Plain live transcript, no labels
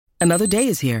Another day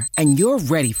is here, and you're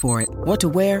ready for it. What to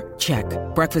wear? Check.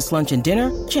 Breakfast, lunch, and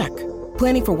dinner? Check.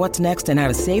 Planning for what's next and how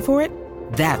to save for it?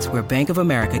 That's where Bank of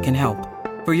America can help.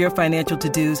 For your financial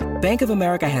to-dos, Bank of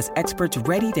America has experts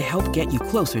ready to help get you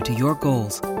closer to your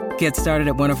goals. Get started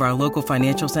at one of our local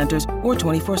financial centers or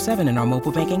 24/7 in our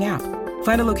mobile banking app.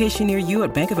 Find a location near you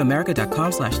at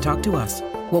bankofamerica.com/talktous.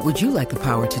 What would you like the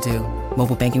power to do?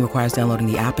 Mobile banking requires downloading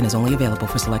the app and is only available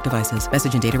for select devices.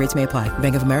 Message and data rates may apply.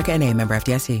 Bank of America N.A., member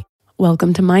FDIC.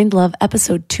 Welcome to Mind Love,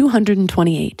 episode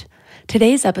 228.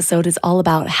 Today's episode is all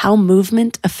about how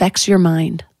movement affects your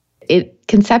mind. It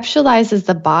conceptualizes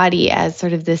the body as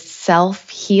sort of this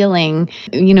self-healing,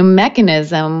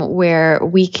 mechanism where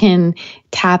we can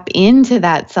tap into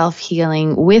that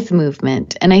self-healing with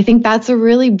movement. And I think that's a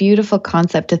really beautiful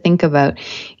concept to think about.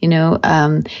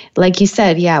 Like you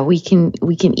said, we can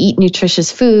eat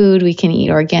nutritious food, we can eat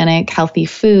organic, healthy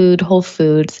food, whole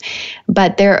foods,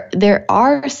 but there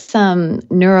are some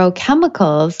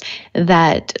neurochemicals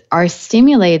that are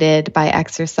stimulated by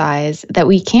exercise that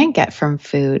we can't get from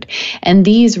food. And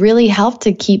these really help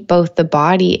to keep both the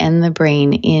body and the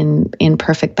brain in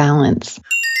perfect balance.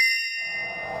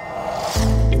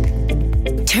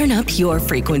 Turn up your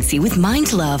frequency with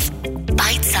Mind Love.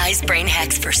 Bite-sized brain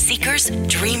hacks for seekers,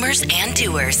 dreamers, and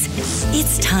doers.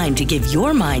 It's time to give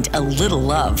your mind a little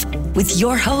love with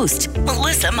your host,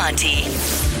 Melissa Monti.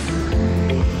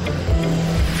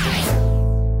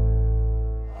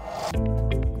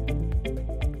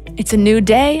 It's a new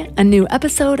day, a new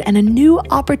episode, and a new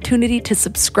opportunity to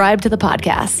subscribe to the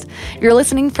podcast. If you're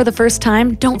listening for the first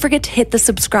time, don't forget to hit the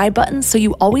subscribe button so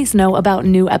you always know about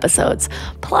new episodes.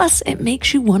 Plus, it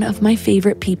makes you one of my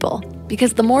favorite people.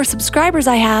 Because the more subscribers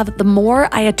I have, the more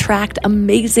I attract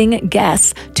amazing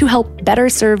guests to help better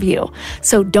serve you.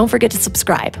 So don't forget to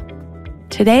subscribe.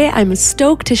 Today, I'm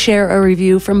stoked to share a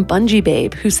review from Bungee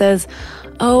Babe, who says,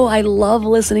 "Oh, I love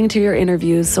listening to your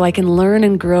interviews so I can learn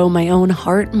and grow my own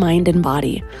heart, mind, and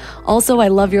body. Also, I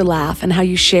love your laugh and how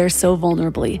you share so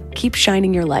vulnerably. Keep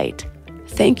shining your light."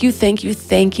 Thank you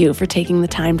for taking the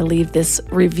time to leave this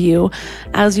review.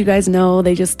 As you guys know,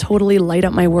 they just totally light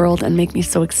up my world and make me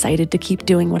so excited to keep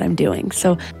doing what I'm doing.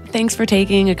 So thanks for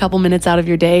taking a couple minutes out of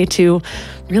your day to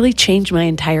really change my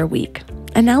entire week.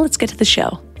 And now let's get to the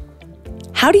show.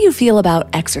 How do you feel about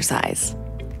exercise?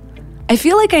 I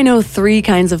feel like I know three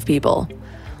kinds of people.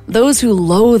 Those who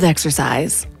loathe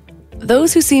exercise,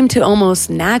 those who seem to almost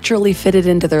naturally fit it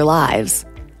into their lives,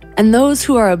 and those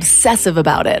who are obsessive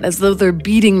about it as though they're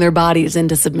beating their bodies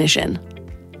into submission.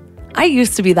 I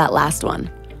used to be that last one.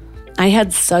 I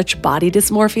had such body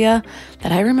dysmorphia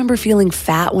that I remember feeling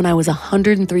fat when I was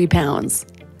 103 pounds.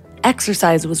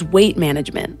 Exercise was weight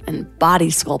management and body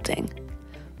sculpting.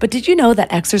 But did you know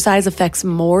that exercise affects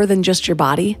more than just your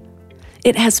body?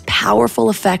 It has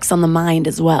powerful effects on the mind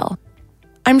as well.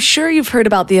 I'm sure you've heard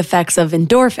about the effects of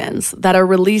endorphins that are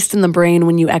released in the brain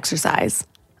when you exercise.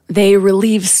 They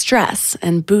relieve stress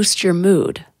and boost your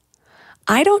mood.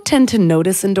 I don't tend to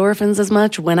notice endorphins as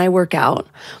much when I work out,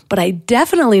 but I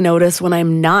definitely notice when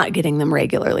I'm not getting them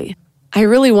regularly. I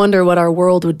really wonder what our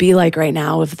world would be like right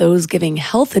now if those giving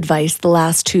health advice the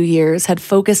last 2 years had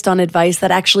focused on advice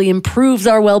that actually improves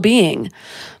our well-being.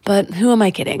 But who am I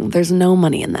kidding? There's no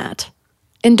money in that.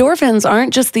 Endorphins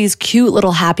aren't just these cute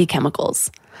little happy chemicals.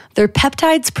 They're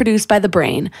peptides produced by the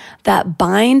brain that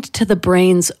bind to the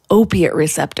brain's opiate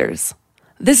receptors.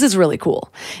 This is really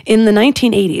cool. In the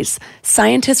 1980s,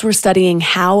 scientists were studying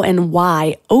how and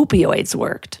why opioids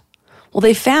worked. Well,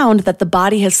 they found that the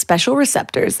body has special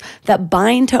receptors that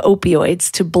bind to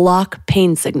opioids to block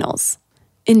pain signals.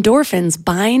 Endorphins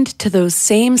bind to those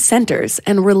same centers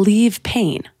and relieve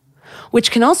pain, which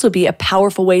can also be a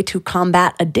powerful way to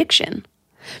combat addiction.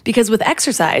 Because with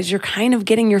exercise, you're kind of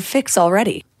getting your fix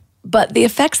already. But the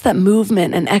effects that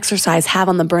movement and exercise have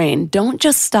on the brain don't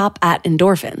just stop at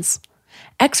endorphins.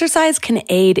 Exercise can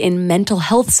aid in mental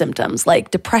health symptoms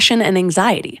like depression and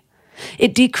anxiety.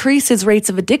 It decreases rates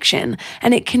of addiction,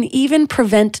 and it can even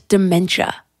prevent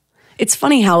dementia. It's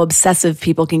funny how obsessive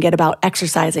people can get about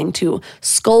exercising to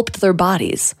sculpt their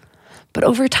bodies. But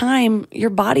over time, your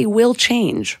body will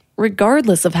change,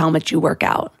 regardless of how much you work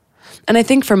out. And I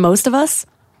think for most of us,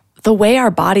 the way our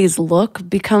bodies look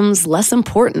becomes less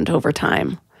important over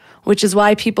time, which is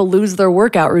why people lose their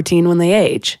workout routine when they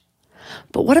age.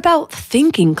 But what about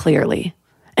thinking clearly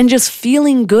and just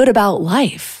feeling good about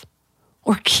life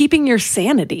or keeping your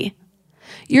sanity?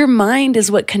 Your mind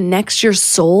is what connects your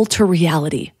soul to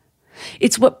reality.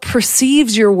 It's what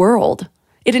perceives your world.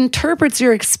 It interprets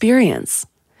your experience.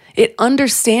 It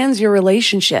understands your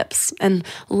relationships and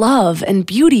love and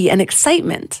beauty and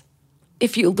excitement.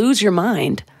 If you lose your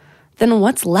mind, then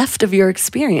what's left of your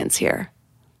experience here?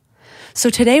 So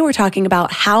today we're talking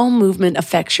about how movement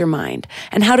affects your mind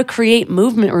and how to create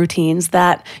movement routines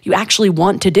that you actually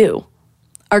want to do.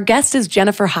 Our guest is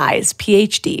Jennifer Hyes,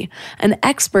 PhD, an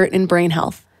expert in brain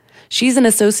health. She's an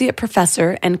associate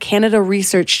professor and Canada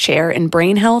Research Chair in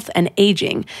Brain Health and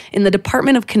Aging in the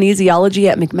Department of Kinesiology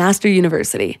at McMaster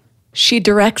University. She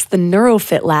directs the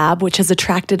NeuroFit Lab, which has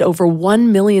attracted over $1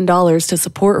 million to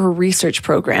support her research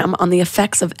program on the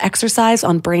effects of exercise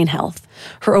on brain health.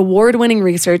 Her award-winning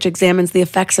research examines the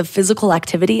effects of physical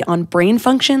activity on brain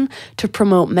function to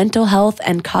promote mental health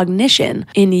and cognition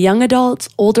in young adults,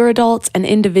 older adults, and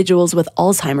individuals with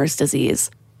Alzheimer's disease.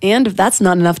 And if that's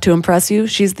not enough to impress you,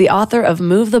 she's the author of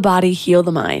Move the Body, Heal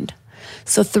the Mind.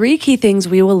 So 3 key things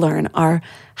we will learn are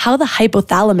how the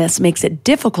hypothalamus makes it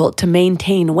difficult to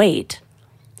maintain weight,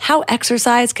 how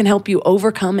exercise can help you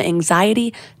overcome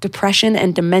anxiety, depression,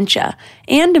 and dementia,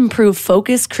 and improve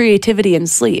focus, creativity, and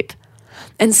sleep,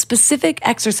 and specific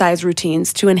exercise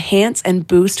routines to enhance and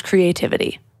boost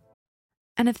creativity.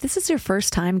 And if this is your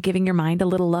first time giving your mind a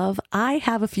little love, I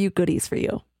have a few goodies for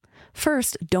you.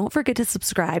 First, don't forget to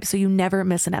subscribe so you never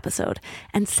miss an episode.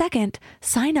 And second,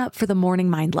 sign up for the Morning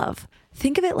Mind Love.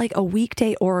 Think of it like a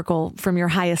weekday oracle from your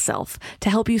highest self to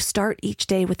help you start each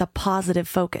day with a positive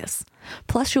focus.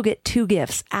 Plus, you'll get 2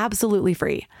 gifts absolutely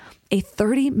free: a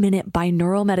 30-minute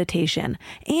binaural meditation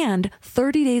and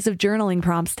 30 days of journaling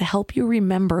prompts to help you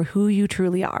remember who you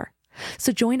truly are.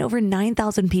 So join over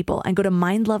 9,000 people and go to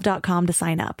mindlove.com to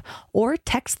sign up, or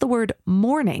text the word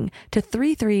morning to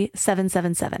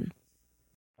 33777.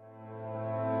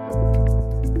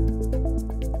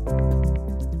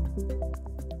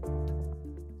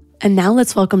 And now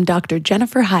let's welcome Dr.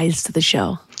 Jennifer Hyes to the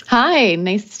show. Hi,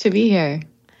 nice to be here.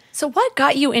 So what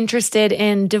got you interested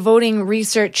in devoting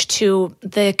research to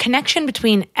the connection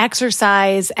between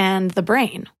exercise and the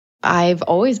brain? I've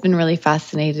always been really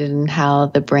fascinated in how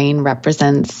the brain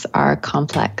represents our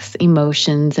complex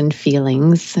emotions and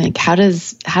feelings. Like how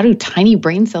do tiny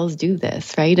brain cells do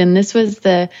this, right? And this was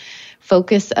the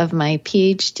focus of my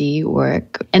PhD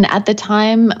work. And at the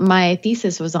time, my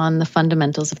thesis was on the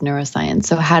fundamentals of neuroscience.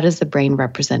 So how does the brain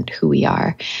represent who we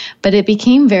are? But it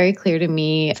became very clear to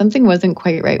me something wasn't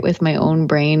quite right with my own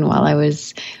brain while I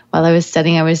was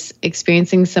studying. I was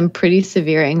experiencing some pretty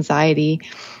severe anxiety.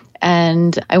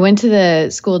 And I went to the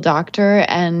school doctor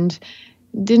and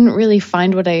didn't really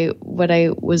find what I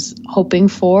was hoping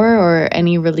for or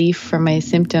any relief for my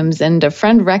symptoms. And a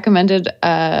friend recommended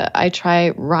I try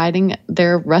riding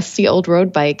their rusty old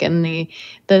road bike, and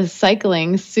the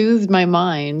cycling soothed my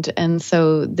mind. And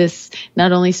so this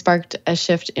not only sparked a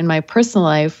shift in my personal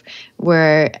life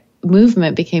where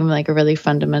movement became like a really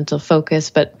fundamental focus,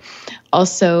 but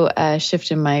also a shift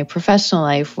in my professional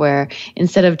life where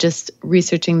instead of just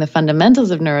researching the fundamentals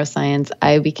of neuroscience,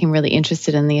 I became really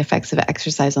interested in the effects of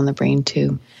exercise on the brain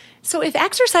too. So if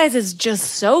exercise is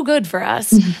just so good for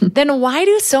us, then why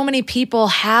do so many people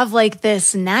have like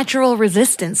this natural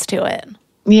resistance to it?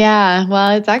 Yeah,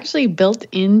 well, it's actually built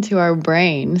into our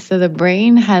brain. So the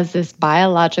brain has this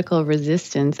biological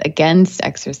resistance against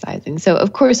exercising. So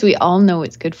of course, we all know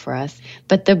it's good for us,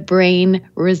 but the brain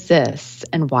resists.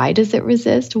 And why does it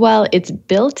resist? Well, it's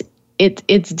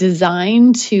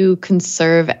designed to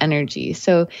conserve energy.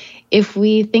 So if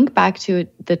we think back to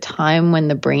the time when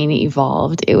the brain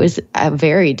evolved, it was a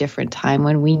very different time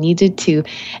when we needed to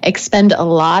expend a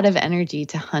lot of energy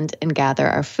to hunt and gather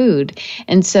our food.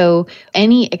 And so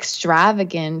any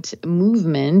extravagant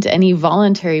movement, any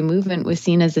voluntary movement was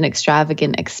seen as an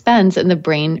extravagant expense, and the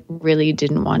brain really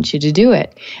didn't want you to do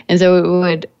it. And so it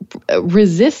would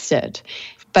resist it.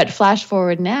 But flash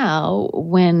forward now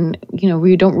when,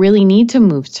 we don't really need to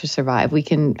move to survive. We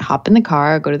can hop in the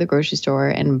car, go to the grocery store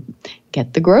and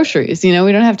get the groceries. We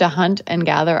don't have to hunt and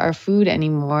gather our food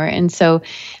anymore. And so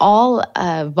all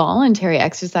voluntary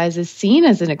exercise is seen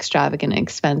as an extravagant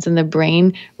expense, and the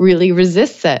brain really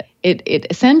resists it. It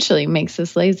essentially makes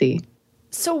us lazy.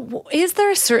 So is there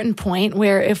a certain point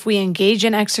where if we engage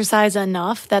in exercise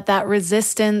enough that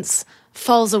resistance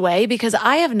falls away? Because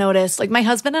I have noticed, like, my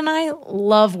husband and I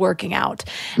love working out.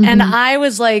 Mm-hmm. And I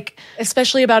was like,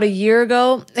 especially about a year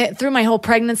ago, through my whole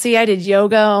pregnancy, I did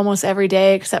yoga almost every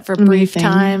day except for brief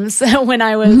times when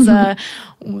I was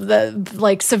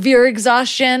severe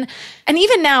exhaustion. And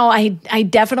even now, I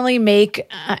definitely make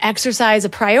exercise a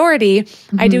priority.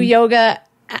 Mm-hmm. I do yoga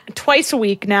twice a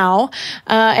week now,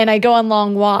 and I go on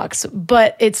long walks.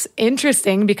 But it's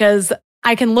interesting because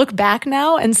I can look back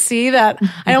now and see that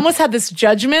I almost had this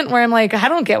judgment where I'm like, I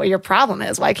don't get what your problem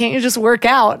is. Why can't you just work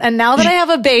out? And now that I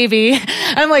have a baby,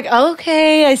 I'm like,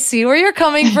 okay, I see where you're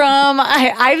coming from.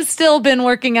 I've still been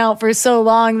working out for so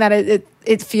long that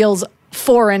it feels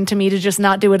foreign to me to just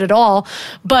not do it at all.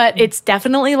 But it's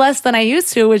definitely less than I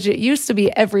used to, which it used to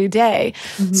be every day.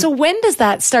 Mm-hmm. So when does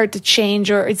that start to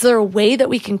change, or is there a way that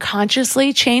we can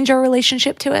consciously change our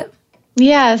relationship to it?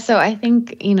 Yeah. So I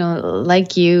think,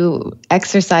 like you,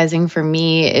 exercising for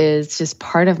me is just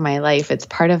part of my life. It's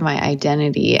part of my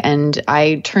identity. And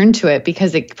I turn to it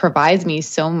because it provides me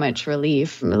so much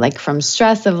relief, like from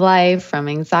stress of life, from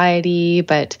anxiety,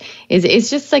 but it's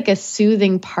just like a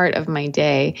soothing part of my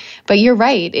day. But you're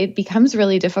right. It becomes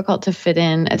really difficult to fit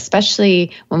in,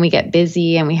 especially when we get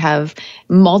busy and we have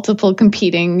multiple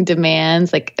competing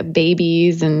demands like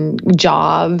babies and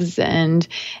jobs, and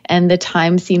the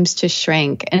time seems to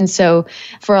shrink. And so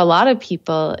for a lot of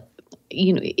people,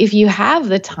 if you have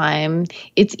the time,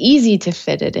 it's easy to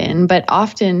fit it in. But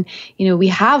often, we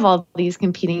have all these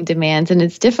competing demands and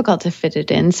it's difficult to fit it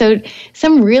in. So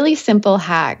some really simple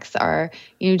hacks are,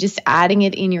 just adding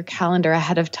it in your calendar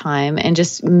ahead of time and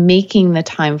just making the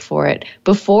time for it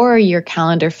before your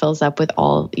calendar fills up with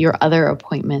all your other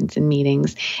appointments and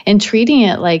meetings, and treating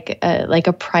it like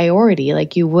a priority,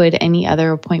 like you would any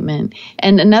other appointment.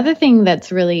 And another thing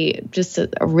that's really just a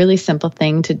really simple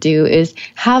thing to do is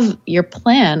have your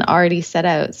plan already set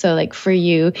out. So like for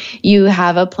you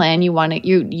have a plan, you want it,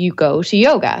 you go to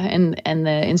yoga and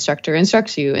the instructor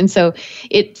instructs you. And so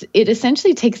it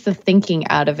essentially takes the thinking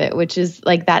out of it, which is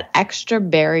like that extra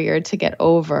barrier to get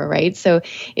over, right? So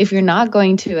if you're not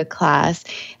going to a class,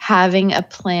 having a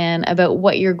plan about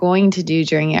what you're going to do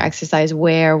during your exercise,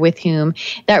 where, with whom,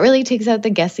 that really takes out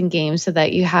the guessing game, so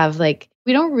that you have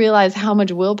we don't realize how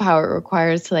much willpower it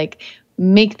requires to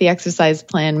make the exercise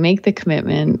plan, make the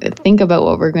commitment, think about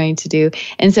what we're going to do.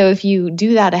 And so if you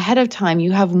do that ahead of time,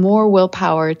 you have more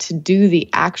willpower to do the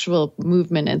actual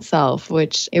movement itself,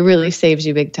 which it really saves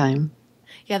you big time.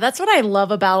 Yeah, that's what I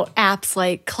love about apps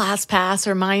like ClassPass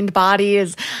or MindBody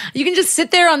is you can just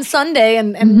sit there on Sunday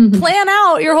and plan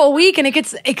out your whole week, and it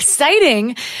gets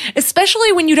exciting,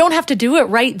 especially when you don't have to do it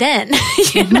right then.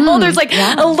 There's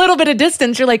a little bit of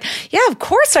distance. You're like, yeah, of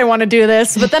course I want to do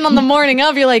this. But then on the morning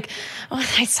of, you're like, oh,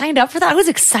 I signed up for that. I was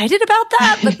excited about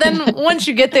that. But then once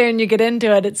you get there and you get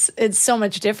into it, it's so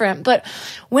much different. But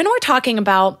when we're talking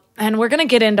about, and we're going to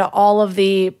get into all of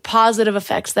the positive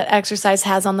effects that exercise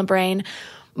has on the brain,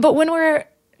 but when we're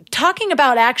talking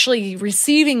about actually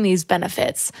receiving these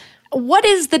benefits, what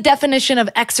is the definition of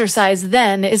exercise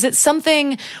then? Is it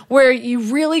something where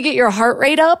you really get your heart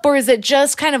rate up, or is it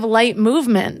just kind of light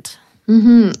movement?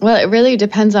 Mm-hmm. Well, it really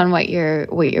depends on what you're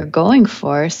going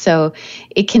for. So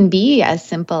it can be as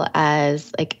simple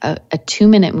as a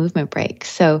 2-minute movement break.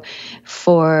 So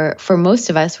for most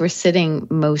of us, we're sitting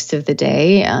most of the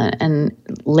day and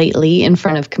lately in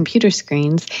front of computer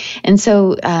screens. And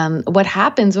so what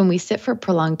happens when we sit for a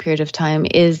prolonged period of time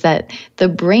is that the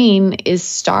brain is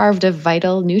starved of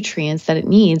vital nutrients that it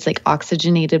needs, like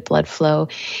oxygenated blood flow.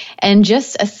 And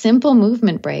just a simple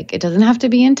movement break, it doesn't have to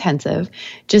be intensive,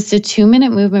 just a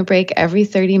 2-minute movement break every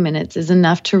 30 minutes is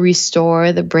enough to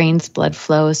restore the brain's blood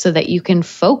flow so that you can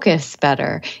focus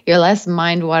better. You're less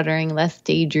mind-wandering, less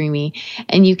daydreamy,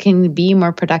 and you can be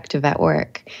more productive at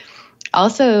work.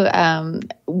 Also,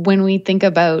 when we think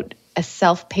about a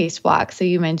self-paced walk, so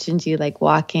you mentioned you like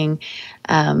walking,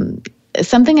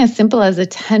 something as simple as a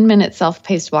 10-minute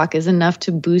self-paced walk is enough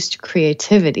to boost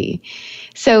creativity.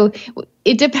 So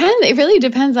it depends. It really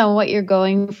depends on what you're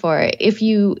going for. If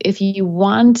you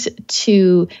want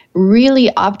to really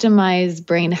optimize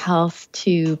brain health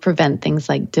to prevent things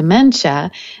like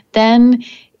dementia, then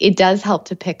it does help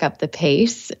to pick up the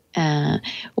pace.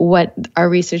 What our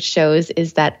research shows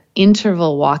is that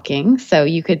interval walking. So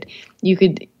you could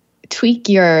tweak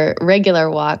your regular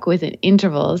walk with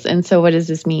intervals. And so what does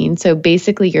this mean? So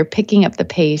basically you're picking up the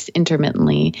pace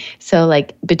intermittently. So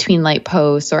like between light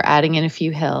posts or adding in a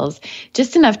few hills,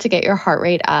 just enough to get your heart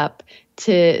rate up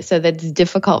so that it's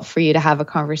difficult for you to have a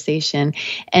conversation.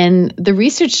 And the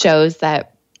research shows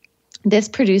that this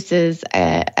produces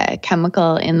a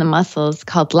chemical in the muscles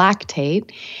called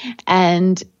lactate.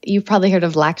 And you've probably heard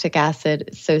of lactic acid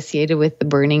associated with the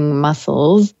burning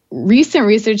muscles. Recent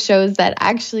research shows that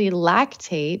actually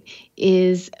lactate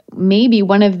is maybe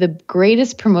one of the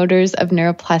greatest promoters of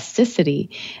neuroplasticity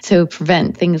to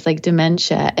prevent things like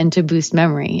dementia and to boost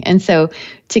memory. And so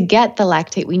to get the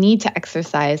lactate, we need to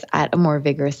exercise at a more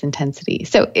vigorous intensity.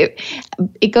 So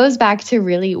it goes back to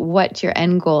really what your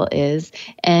end goal is.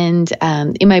 And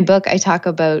in my book, I talk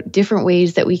about different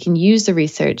ways that we can use the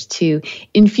research to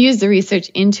infuse the research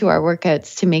into our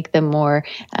workouts to make them more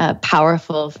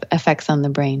powerful effects on the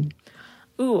brain.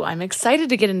 Ooh, I'm excited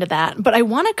to get into that. But I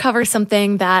want to cover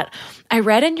something that I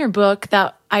read in your book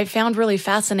that I found really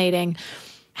fascinating.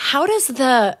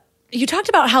 You talked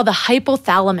about how the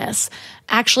hypothalamus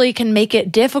actually can make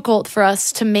it difficult for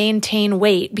us to maintain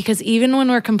weight because even when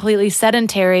we're completely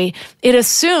sedentary, it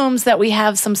assumes that we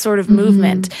have some sort of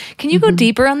movement. Can you go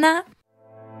deeper on that?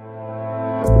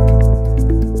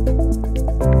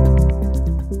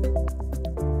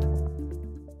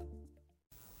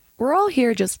 We're all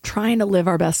here just trying to live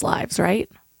our best lives, right?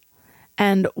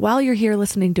 And while you're here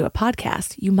listening to a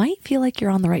podcast, you might feel like you're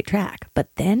on the right track,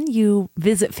 but then you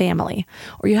visit family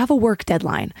or you have a work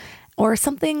deadline or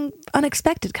something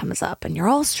unexpected comes up and you're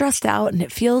all stressed out and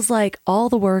it feels like all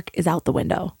the work is out the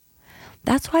window.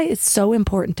 That's why it's so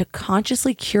important to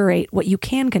consciously curate what you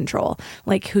can control,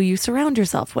 like who you surround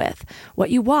yourself with, what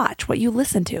you watch, what you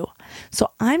listen to. So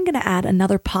I'm going to add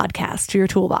another podcast to your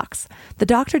toolbox, The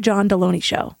Dr. John Deloney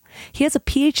Show. He has a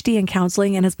PhD in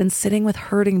counseling and has been sitting with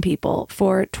hurting people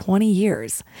for 20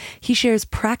 years. He shares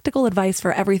practical advice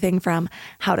for everything from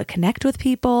how to connect with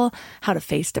people, how to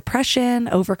face depression,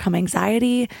 overcome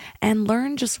anxiety, and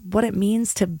learn just what it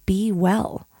means to be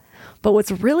well. But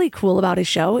what's really cool about his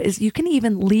show is you can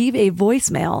even leave a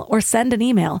voicemail or send an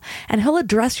email, and he'll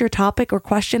address your topic or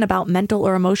question about mental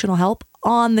or emotional help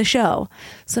on the show.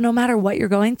 So no matter what you're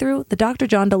going through, the Dr.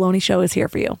 John Deloney Show is here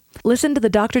for you. Listen to the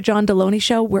Dr. John Deloney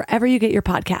Show wherever you get your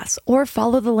podcasts, or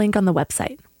follow the link on the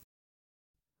website.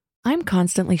 I'm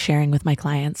constantly sharing with my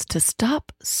clients to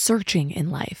stop searching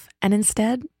in life and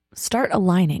instead start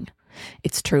aligning.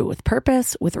 It's true with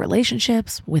purpose, with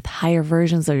relationships, with higher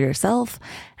versions of yourself,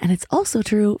 and it's also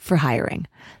true for hiring.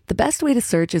 The best way to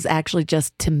search is actually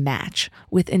just to match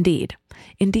with Indeed.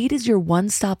 Indeed is your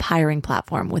one-stop hiring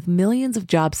platform with millions of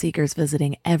job seekers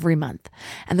visiting every month,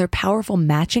 and their powerful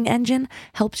matching engine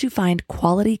helps you find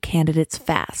quality candidates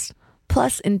fast.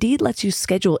 Plus, Indeed lets you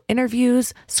schedule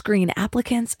interviews, screen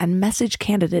applicants, and message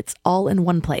candidates all in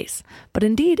one place. But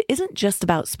Indeed isn't just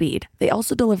about speed. They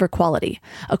also deliver quality.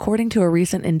 According to a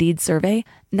recent Indeed survey,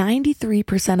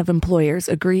 93% of employers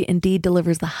agree Indeed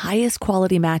delivers the highest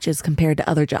quality matches compared to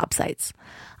other job sites.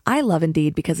 I love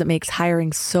Indeed because it makes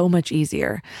hiring so much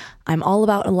easier. I'm all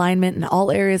about alignment in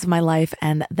all areas of my life,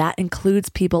 and that includes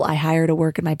people I hire to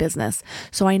work in my business.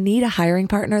 So I need a hiring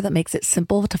partner that makes it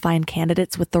simple to find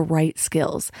candidates with the right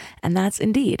skills. And that's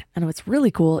Indeed. And what's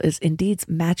really cool is Indeed's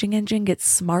matching engine gets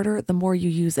smarter the more you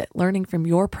use it, learning from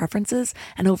your preferences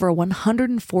and over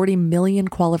 140 million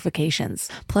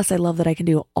qualifications. Plus, I love that I can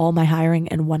do all my hiring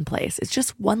in one place. It's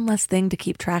just one less thing to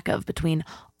keep track of between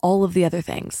all of the other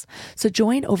things. So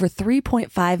join over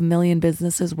 3.5 million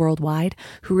businesses worldwide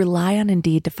who rely on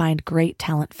Indeed to find great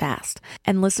talent fast.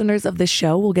 And listeners of this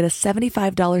show will get a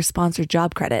 $75 sponsored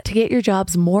job credit to get your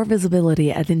jobs more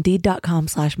visibility at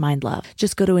Indeed.com/mindlove.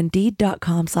 Just go to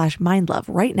Indeed.com/mindlove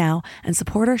right now and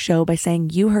support our show by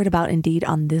saying you heard about Indeed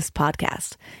on this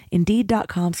podcast.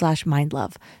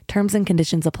 Indeed.com/mindlove. Terms and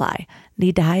conditions apply.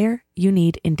 Need to hire? You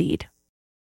need Indeed.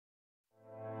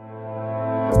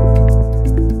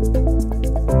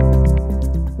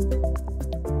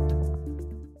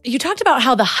 You talked about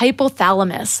how the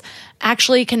hypothalamus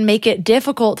actually can make it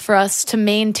difficult for us to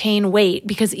maintain weight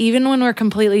because even when we're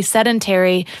completely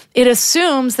sedentary, it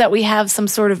assumes that we have some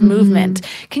sort of movement.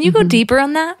 Can you go deeper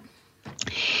on that?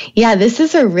 Yeah, this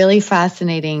is a really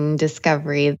fascinating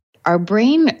discovery. Our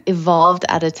brain evolved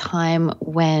at a time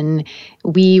when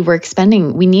we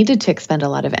needed to expend a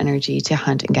lot of energy to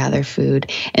hunt and gather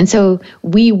food. And so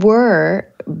we were,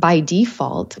 by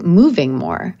default, moving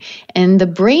more. And the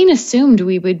brain assumed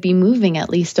we would be moving at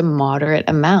least a moderate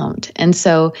amount. And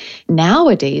so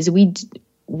nowadays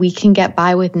we can get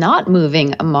by with not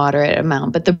moving a moderate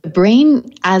amount, but the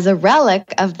brain, as a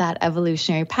relic of that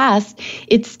evolutionary past,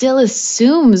 it still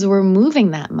assumes we're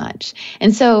moving that much.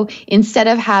 And so instead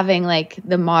of having like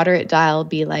the moderate dial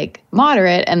be like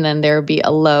moderate and then there be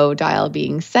a low dial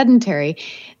being sedentary,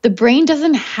 the brain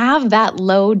doesn't have that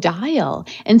low dial.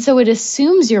 And so it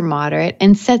assumes you're moderate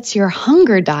and sets your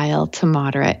hunger dial to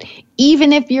moderate,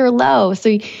 even if you're low.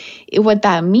 So what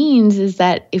that means is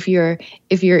that if you're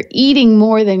eating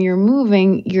more than you're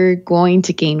moving, you're going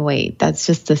to gain weight. That's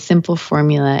just a simple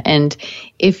formula. And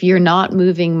if you're not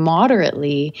moving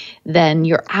moderately, then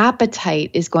your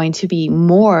appetite is going to be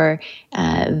more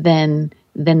than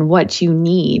what you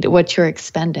need, what you're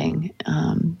expending.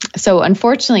 So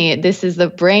unfortunately, this is the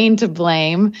brain to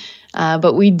blame,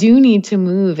 but we do need to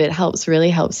move. It really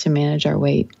helps to manage our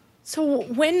weight. So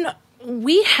when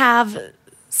we have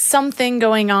something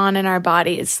going on in our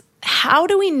bodies, how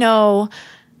do we know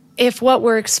if what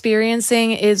we're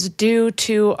experiencing is due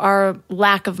to our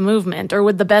lack of movement? Or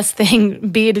would the best thing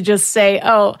be to just say,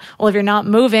 oh, well, if you're not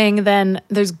moving, then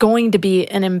there's going to be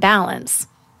an imbalance?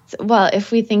 Well,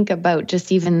 if we think about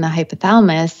just even the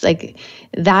hypothalamus, like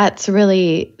that's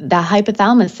really, the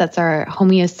hypothalamus sets our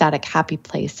homeostatic happy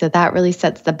place. So that really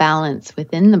sets the balance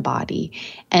within the body.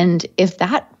 And if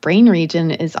that brain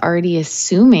region is already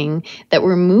assuming that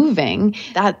we're moving,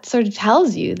 that sort of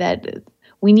tells you that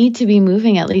we need to be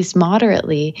moving at least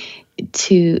moderately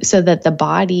so that the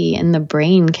body and the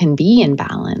brain can be in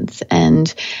balance.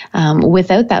 And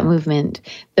without that movement,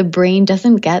 the brain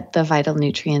doesn't get the vital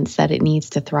nutrients that it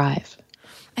needs to thrive.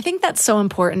 I think that's so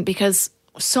important because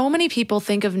so many people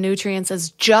think of nutrients as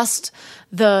just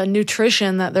the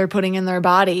nutrition that they're putting in their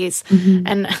bodies. Mm-hmm.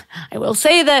 And I will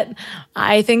say that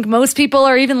I think most people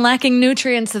are even lacking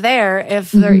nutrients there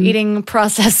if they're eating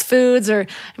processed foods, or,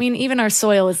 I mean, even our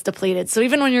soil is depleted. So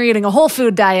even when you're eating a whole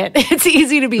food diet, it's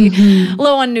easy to be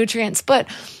low on nutrients. But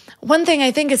one thing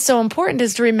I think is so important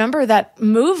is to remember that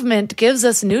movement gives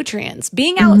us nutrients.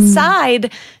 Being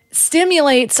outside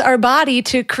stimulates our body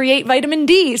to create vitamin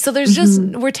D. So there's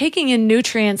we're taking in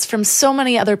nutrients from so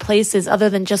many other places other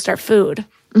than just our food.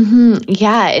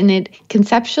 Yeah, and it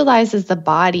conceptualizes the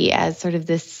body as sort of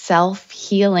this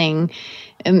self-healing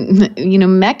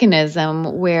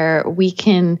mechanism where we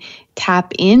can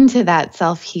tap into that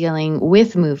self-healing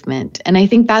with movement. And I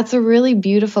think that's a really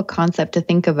beautiful concept to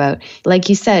think about. Like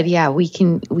you said, yeah, we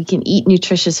can eat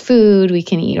nutritious food, we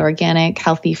can eat organic,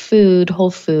 healthy food, whole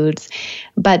foods,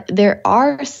 but there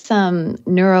are some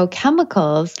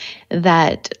neurochemicals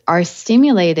that are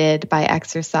stimulated by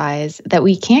exercise that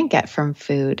we can't get from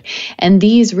food. And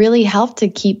these really help to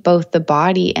keep both the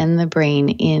body and the brain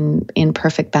in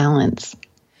perfect balance.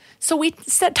 So we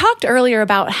talked earlier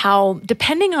about how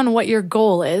depending on what your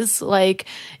goal is, like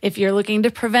if you're looking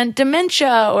to prevent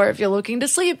dementia or if you're looking to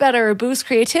sleep better or boost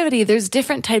creativity, there's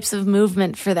different types of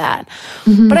movement for that.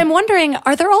 But I'm wondering,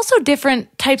 are there also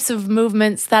different types of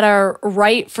movements that are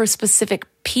right for specific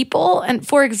people? And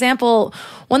for example,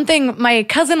 one thing, my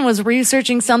cousin was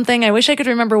researching something. I wish I could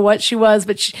remember what she was,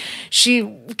 but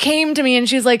she came to me and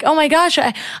she's like, oh my gosh,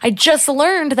 I just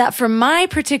learned that for my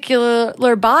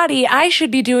particular body, I should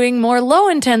be doing more low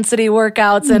intensity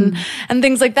workouts and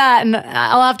things like that. And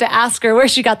I'll have to ask her where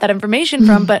she got that information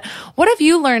from. But what have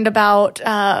you learned about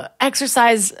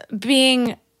exercise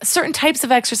being, certain types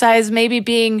of exercise maybe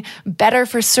being better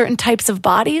for certain types of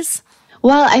bodies?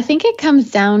 Well, I think it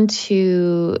comes down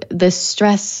to the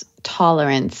stress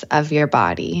tolerance of your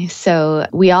body. So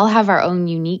we all have our own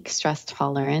unique stress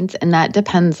tolerance, and that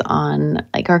depends on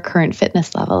like our current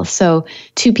fitness level. So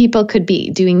two people could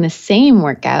be doing the same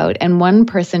workout and one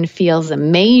person feels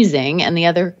amazing and the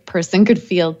other person could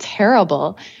feel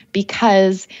terrible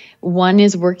because one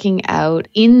is working out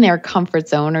in their comfort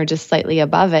zone or just slightly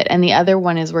above it, and the other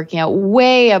one is working out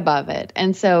way above it.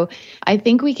 And so I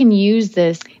think we can use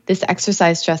this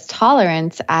exercise stress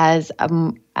tolerance as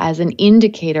an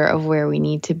indicator of where we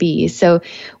need to be. So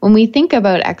when we think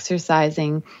about exercise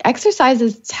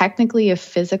is technically a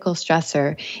physical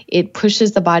stressor. It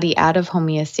pushes the body out of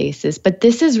homeostasis, but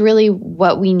this is really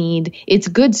what we need. It's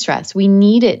good stress. We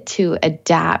need it to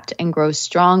adapt and grow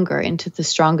stronger into the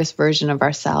strongest version of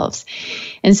ourselves.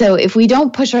 And so if we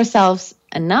don't push ourselves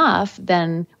enough,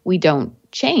 then we don't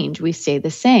change. We stay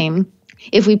the same.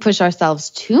 If we push ourselves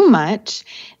too much,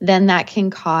 then that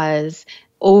can cause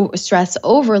stress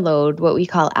overload, what we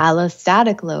call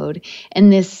allostatic load,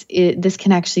 and this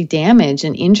can actually damage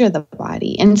and injure the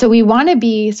body. And so we want to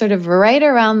be sort of right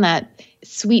around that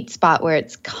sweet spot where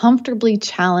it's comfortably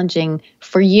challenging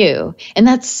for you. And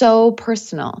that's so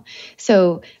personal.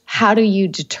 So how do you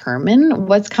determine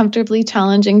what's comfortably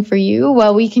challenging for you?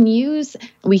 Well, we can use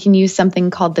something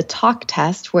called the talk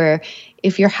test, where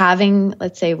if you're having,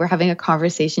 let's say we're having a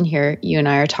conversation here, you and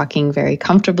I are talking very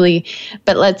comfortably,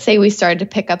 but let's say we started to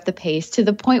pick up the pace to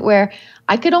the point where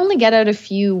I could only get out a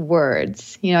few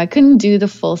words. I couldn't do the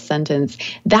full sentence.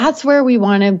 That's where we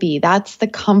want to be. That's the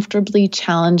comfortably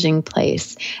challenging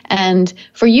place. And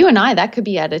for you and I, that could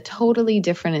be at a totally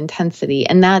different intensity.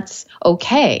 And that's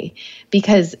okay,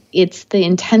 because it's the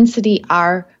intensity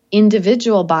our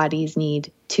individual bodies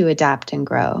need to adapt and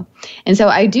grow. And so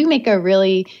I do make a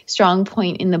really strong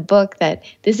point in the book that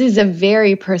this is a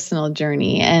very personal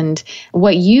journey, and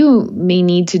what you may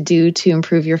need to do to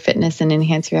improve your fitness and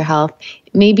enhance your health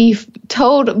may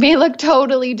look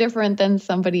totally different than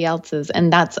somebody else's,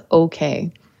 and that's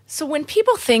okay. So when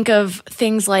people think of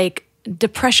things like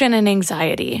depression and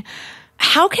anxiety,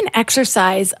 how can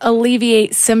exercise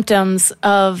alleviate symptoms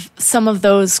of some of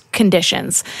those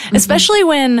conditions? Mm-hmm. Especially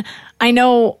when I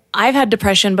know I've had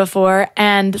depression before,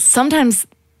 and sometimes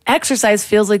exercise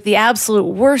feels like the absolute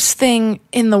worst thing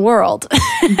in the world.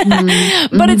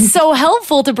 Mm-hmm. But it's so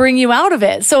helpful to bring you out of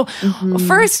it. So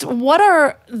first, what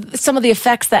are some of the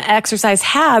effects that exercise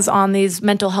has on these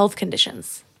mental health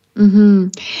conditions?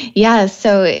 Yeah,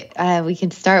 so we can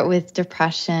start with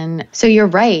depression. So you're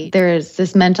right. There's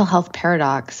this mental health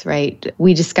paradox, right?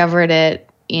 We discovered it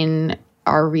in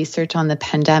our research on the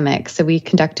pandemic. So we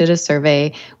conducted a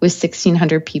survey with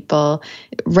 1,600 people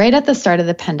right at the start of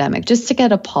the pandemic, just to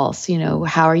get a pulse.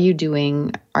 How are you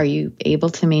doing? Are you able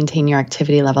to maintain your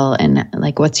activity level? And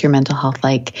what's your mental health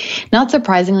like? Not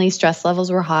surprisingly, stress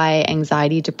levels were high,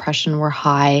 anxiety, depression were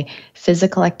high,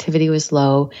 physical activity was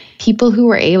low. People who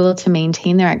were able to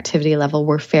maintain their activity level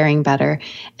were faring better.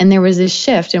 And there was this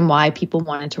shift in why people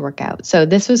wanted to work out. So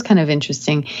this was kind of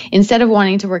interesting. Instead of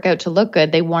wanting to work out to look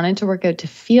good, they wanted to work out to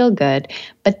feel good.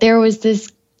 But there was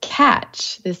this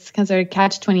sort of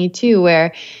catch-22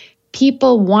 where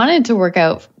people wanted to work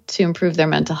out to improve their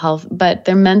mental health, but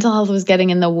their mental health was getting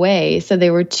in the way. So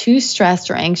they were too stressed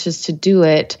or anxious to do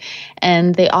it.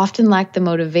 And they often lacked the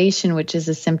motivation, which is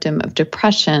a symptom of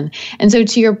depression. And so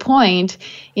to your point,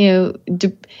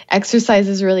 exercise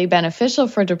is really beneficial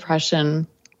for depression.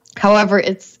 However,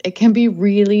 it can be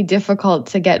really difficult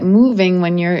to get moving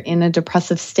when you're in a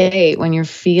depressive state, when you're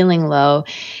feeling low.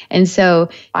 And so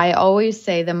I always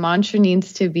say the mantra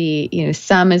needs to be,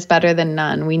 some is better than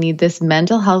none. We need this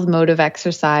mental health mode of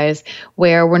exercise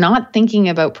where we're not thinking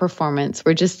about performance.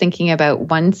 We're just thinking about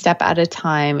one step at a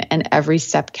time, and every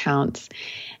step counts.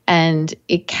 And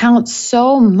it counts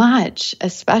so much,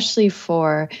 especially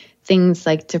for things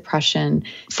like depression.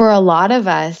 For a lot of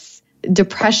us,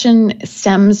 depression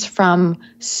stems from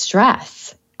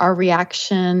stress, our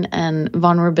reaction and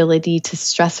vulnerability to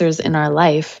stressors in our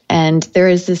life. And there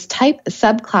is this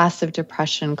subclass of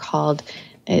depression called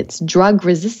it's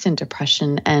drug-resistant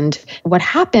depression. And what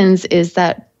happens is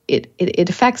that it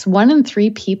affects 1 in 3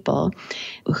 people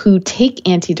who take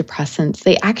antidepressants.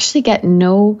 They actually get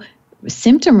no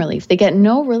symptom relief. They get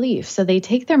no relief. So they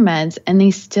take their meds and they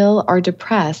still are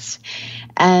depressed.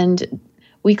 And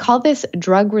we call this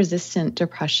drug-resistant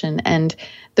depression. And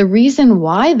the reason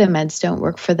why the meds don't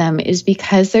work for them is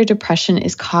because their depression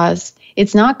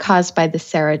it's not caused by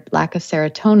the lack of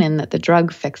serotonin that the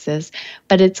drug fixes,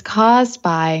 but it's caused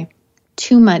by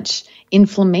too much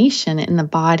inflammation in the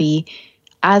body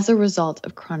as a result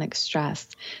of chronic stress.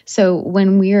 So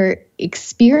when we're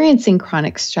experiencing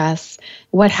chronic stress,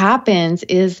 what happens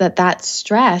is that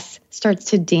stress starts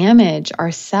to damage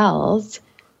our cells.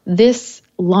 This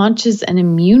launches an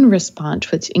immune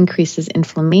response, which increases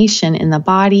inflammation in the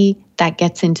body. That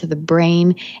gets into the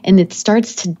brain, and it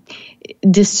starts to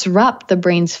disrupt the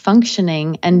brain's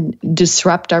functioning and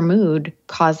disrupt our mood,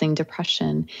 causing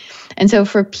depression. And so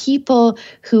for people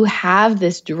who have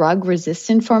this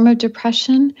drug-resistant form of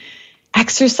depression,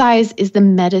 exercise is the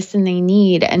medicine they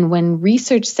need. And when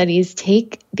research studies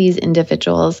take these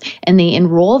individuals and they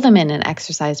enroll them in an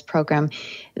exercise program,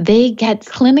 they get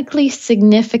clinically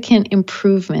significant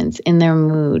improvements in their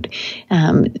mood,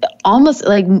 almost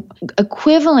like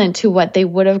equivalent to what they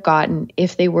would have gotten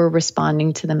if they were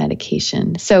responding to the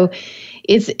medication. So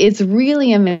it's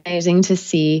really amazing to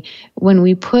see when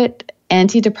we put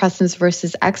antidepressants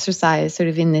versus exercise sort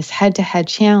of in this head-to-head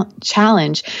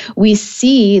challenge, we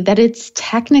see that it's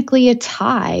technically a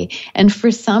tie. And for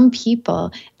some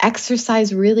people,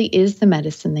 exercise really is the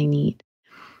medicine they need.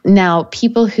 Now,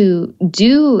 people who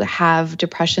do have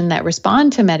depression that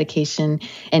respond to medication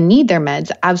and need their meds,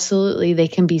 absolutely, they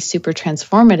can be super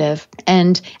transformative.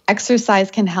 And exercise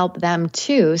can help them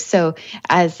too. So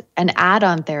as an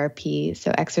add-on therapy,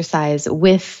 so exercise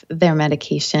with their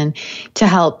medication to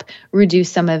help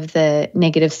reduce some of the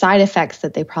negative side effects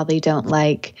that they probably don't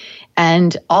like.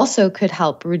 and also could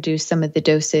help reduce some of the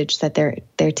dosage that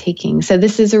they're taking. So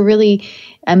this is a really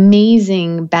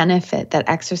amazing benefit that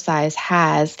exercise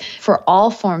has for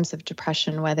all forms of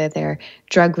depression, whether they're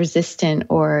drug resistant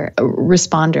or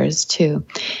responders too.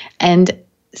 And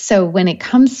so when it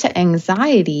comes to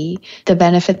anxiety, the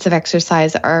benefits of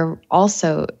exercise are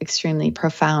also extremely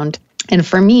profound. And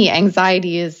for me,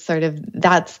 anxiety is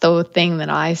that's the thing that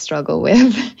I struggle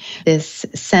with. This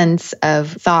sense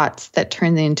of thoughts that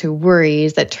turn into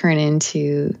worries, that turn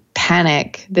into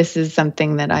panic. This is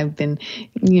something that I've been,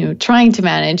 trying to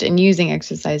manage and using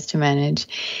exercise to manage.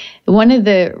 One of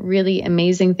the really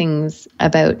amazing things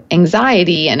about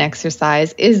anxiety and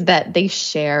exercise is that they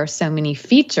share so many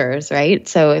features, right?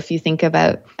 So if you think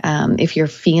about if you're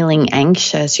feeling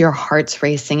anxious, your heart's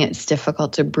racing, it's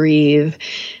difficult to breathe,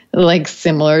 like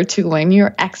similar to when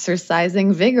you're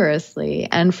exercising vigorously.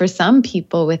 And for some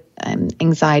people with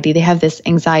anxiety, they have this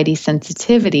anxiety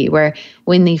sensitivity where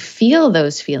when they feel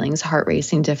those feelings, heart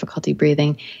racing, difficulty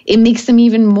breathing, it makes them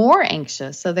even more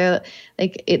anxious. So they're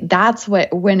like, that's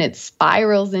when it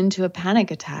spirals into a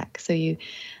panic attack. So you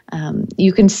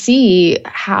can see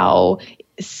how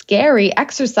scary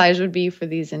exercise would be for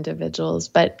these individuals.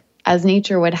 But as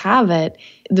nature would have it,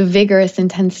 the vigorous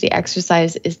intensity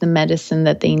exercise is the medicine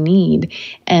that they need.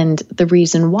 And the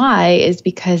reason why is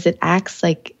because it acts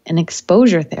like an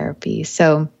exposure therapy.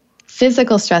 So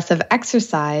physical stress of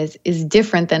exercise is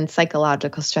different than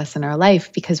psychological stress in our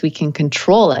life because we can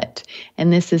control it.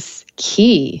 And this is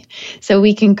key. So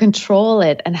we can control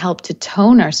it and help to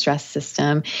tone our stress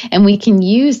system. And we can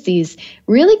use these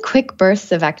really quick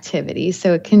bursts of activity.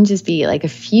 So it can just be like a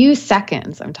few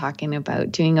seconds. I'm talking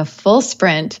about doing a full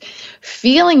sprint,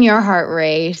 feeling your heart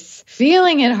race,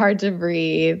 feeling it hard to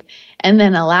breathe, and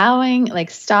then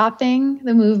stopping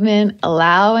the movement,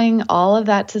 allowing all of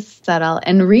that to settle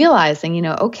and realizing,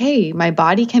 okay, my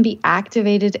body can be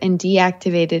activated and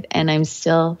deactivated and I'm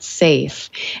still safe.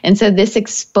 And so this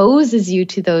exposes you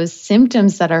to those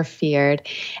symptoms that are feared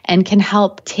and can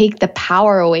help take the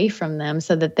power away from them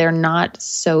so that they're not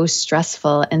so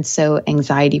stressful and so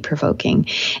anxiety provoking.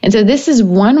 And so this is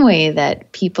one way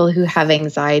that people who have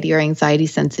anxiety or anxiety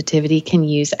sensitivity can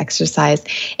use exercise.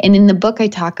 And in the book, I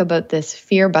talk about this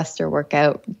Fear Buster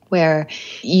workout where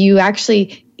you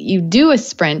do a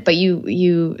sprint, but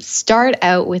you start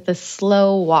out with a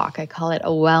slow walk. I call it a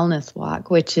wellness walk,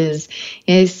 which is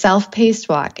a self-paced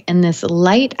walk. And this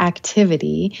light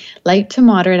to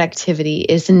moderate activity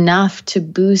is enough to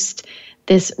boost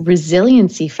this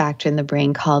resiliency factor in the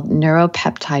brain called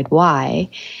neuropeptide Y.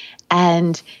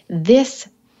 And this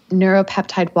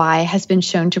neuropeptide Y has been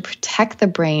shown to protect the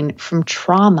brain from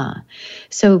trauma.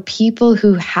 So people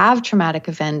who have traumatic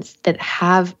events that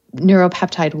have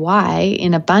neuropeptide Y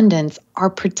in abundance are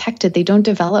protected. They don't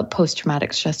develop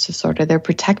post-traumatic stress disorder. They're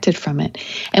protected from it.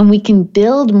 And we can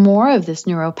build more of this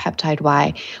neuropeptide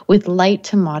Y with light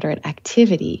to moderate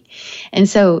activity. And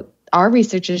so our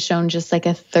research has shown just like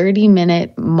a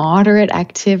 30-minute moderate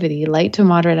activity, light to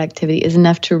moderate activity is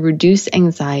enough to reduce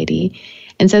anxiety.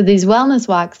 And so these wellness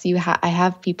walks, I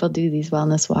have people do these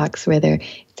wellness walks where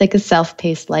it's like a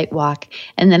self-paced light walk.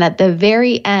 And then at the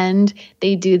very end,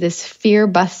 they do this Fear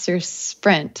Buster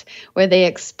sprint where they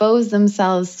expose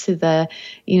themselves to the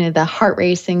heart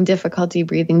racing, difficulty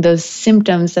breathing, those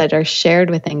symptoms that are shared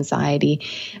with anxiety.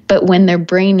 But when their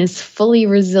brain is fully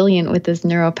resilient with this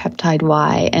neuropeptide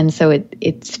Y, and so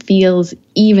it feels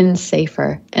even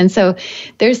safer. And so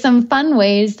there's some fun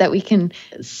ways that we can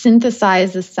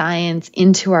synthesize the science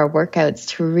into our workouts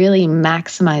to really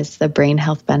maximize the brain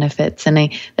health benefits.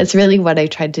 And that's really what I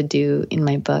tried to do in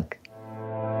my book.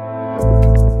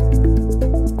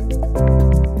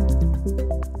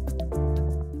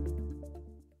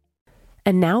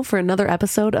 And now for another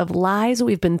episode of Lies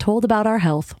We've Been Told About Our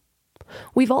Health.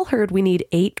 We've all heard we need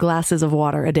 8 glasses of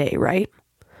water a day, right?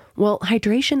 Well,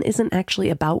 hydration isn't actually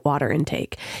about water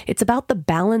intake. It's about the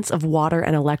balance of water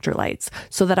and electrolytes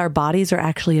so that our bodies are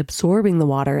actually absorbing the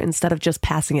water instead of just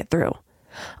passing it through.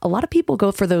 A lot of people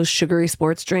go for those sugary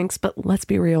sports drinks, but let's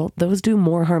be real, those do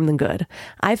more harm than good.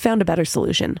 I've found a better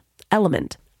solution.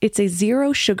 Element. It's a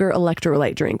zero sugar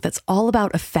electrolyte drink that's all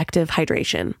about effective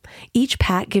hydration. Each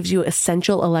pack gives you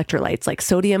essential electrolytes like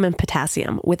sodium and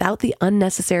potassium without the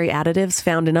unnecessary additives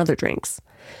found in other drinks.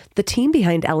 The team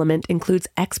behind Element includes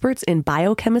experts in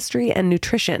biochemistry and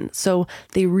nutrition, so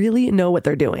they really know what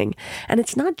they're doing. And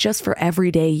it's not just for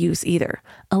everyday use either.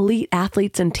 Elite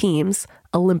athletes and teams,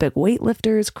 Olympic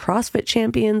weightlifters, CrossFit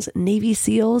champions, Navy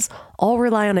SEALs all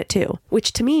rely on it too,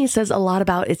 which to me says a lot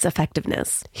about its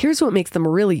effectiveness. Here's what makes them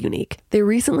really unique. They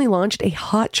recently launched a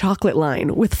hot chocolate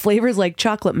line with flavors like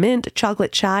chocolate mint,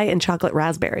 chocolate chai, and chocolate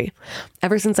raspberry.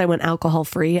 Ever since I went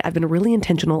alcohol-free, I've been really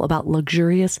intentional about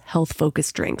luxurious,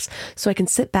 health-focused drinks so I can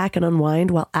sit back and unwind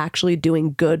while actually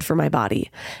doing good for my body.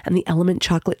 And the Element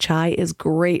Chocolate Chai is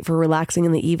great for relaxing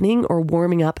in the evening or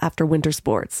warming up after winter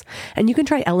sports. And you can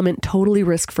try Element totally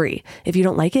risk-free. If you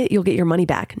don't like it, you'll get your money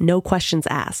back, no questions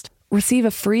asked. Receive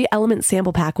a free Element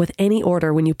sample pack with any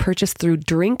order when you purchase through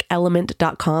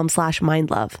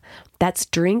drinkelement.com/mindlove. That's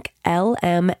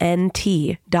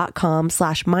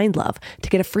drinklmnt.com/mindlove to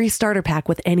get a free starter pack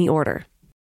with any order.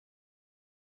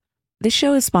 This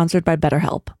show is sponsored by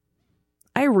BetterHelp.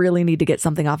 I really need to get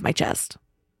something off my chest.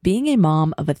 Being a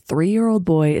mom of a 3-year-old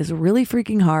boy is really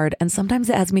freaking hard, and sometimes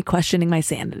it has me questioning my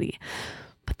sanity.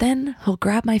 But then he'll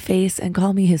grab my face and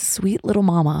call me his sweet little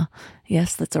mama.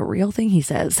 Yes, that's a real thing he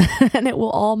says. And it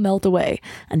will all melt away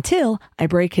until I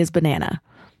break his banana.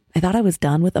 I thought I was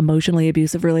done with emotionally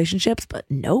abusive relationships, but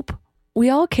nope. We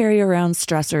all carry around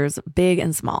stressors, big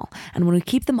and small. And when we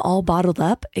keep them all bottled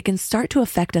up, it can start to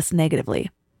affect us negatively.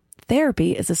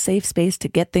 Therapy is a safe space to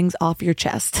get things off your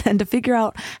chest and to figure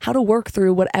out how to work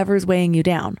through whatever's weighing you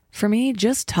down. For me,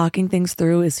 just talking things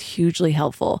through is hugely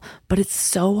helpful, but it's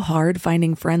so hard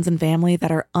finding friends and family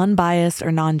that are unbiased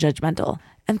or non-judgmental.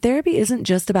 And therapy isn't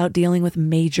just about dealing with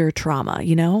major trauma,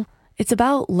 you know? It's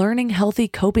about learning healthy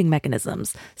coping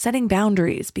mechanisms, setting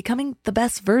boundaries, becoming the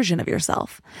best version of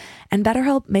yourself. And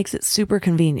BetterHelp makes it super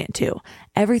convenient too.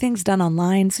 Everything's done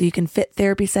online so you can fit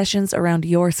therapy sessions around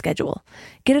your schedule.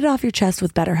 Get it off your chest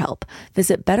with BetterHelp.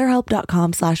 Visit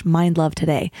betterhelp.com/mindlove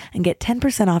today and get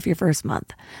 10% off your first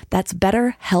month. That's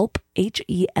BetterHelp,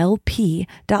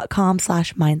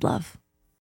 HELP.com/mindlove.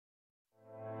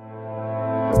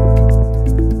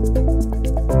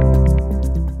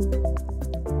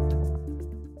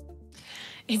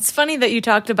 It's funny that you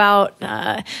talked about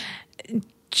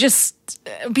just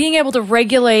being able to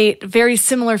regulate very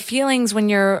similar feelings when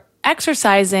you're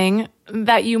exercising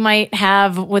that you might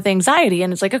have with anxiety.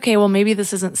 And it's like, okay, well, maybe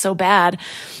this isn't so bad.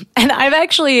 And I've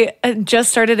actually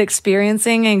just started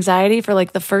experiencing anxiety for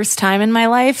like the first time in my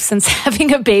life since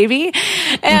having a baby.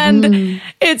 And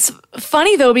it's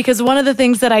funny though, because one of the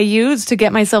things that I use to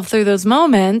get myself through those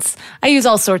moments, I use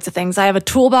all sorts of things. I have a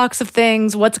toolbox of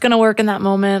things, what's going to work in that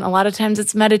moment. A lot of times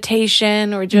it's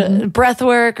meditation or just breath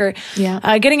work or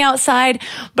getting outside.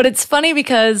 But it's funny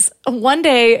because one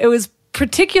day it was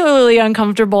particularly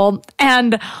uncomfortable.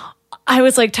 And I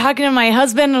was like talking to my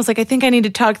husband and I was like, I think I need to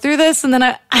talk through this. And then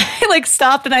I like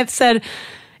stopped and I said,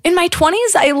 in my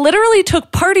 20s, I literally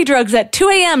took party drugs at 2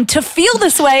 a.m. to feel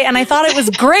this way. And I thought it was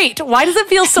great. Why does it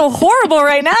feel so horrible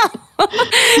right now?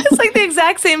 It's like the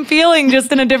exact same feeling,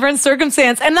 just in a different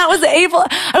circumstance. And I was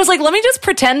like, let me just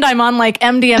pretend I'm on like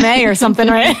MDMA or something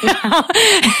right now.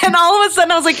 And all of a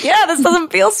sudden I was like, yeah, this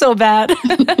doesn't feel so bad.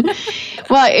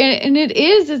 Well,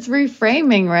 it's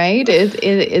reframing, right?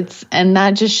 And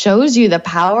that just shows you the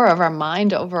power of our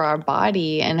mind over our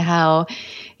body and how,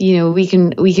 you know, we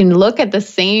can look at the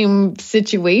same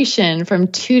situation from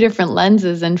two different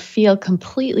lenses and feel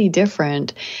completely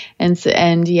different.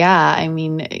 And yeah, I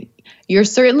mean, you're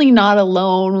certainly not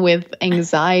alone with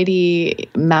anxiety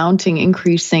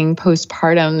increasing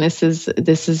postpartum.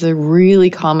 This is a really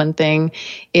common thing.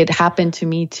 It happened to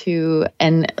me too.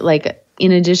 And like,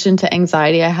 in addition to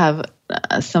anxiety, I have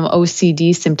some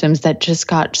OCD symptoms that just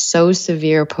got so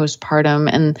severe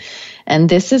postpartum. And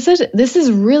this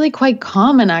is really quite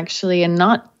common actually, and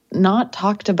not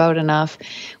talked about enough.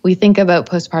 We think about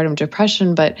postpartum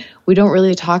depression, but we don't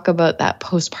really talk about that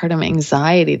postpartum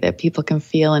anxiety that people can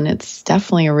feel, and it's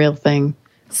definitely a real thing.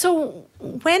 So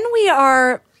when we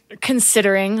are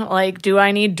considering, like, do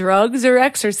I need drugs or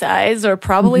exercise, or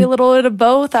probably a little bit of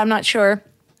both, I'm not sure.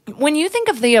 When you think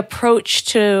of the approach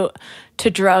to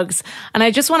drugs, and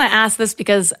I just want to ask this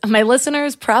because my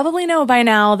listeners probably know by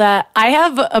now that I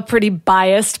have a pretty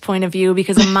biased point of view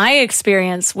because of my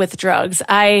experience with drugs.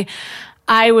 I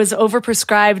was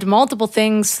overprescribed multiple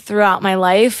things throughout my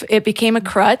life. It became a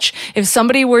crutch. If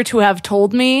somebody were to have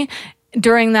told me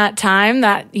during that time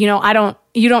that, you know,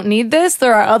 you don't need this,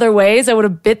 there are other ways, I would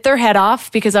have bit their head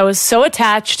off because I was so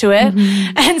attached to it.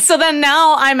 And so then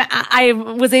now I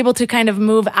was able to kind of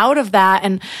move out of that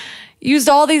and used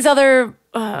all these other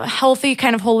healthy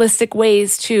kind of holistic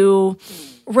ways to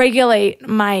regulate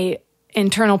my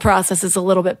internal processes a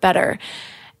little bit better.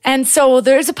 And so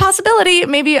there's a possibility,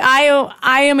 maybe I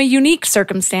am a unique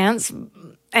circumstance,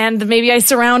 And maybe I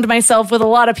surround myself with a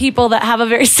lot of people that have a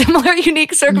very similar,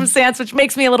 unique circumstance, which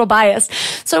makes me a little biased.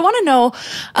 So I want to know,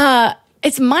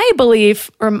 it's my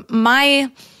belief or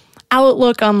my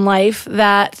outlook on life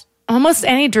that almost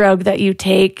any drug that you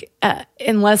take,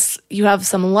 unless you have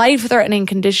some life-threatening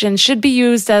condition, should be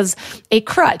used as a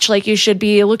crutch. Like you should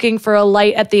be looking for a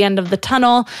light at the end of the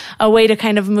tunnel, a way to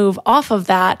kind of move off of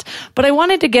that. But I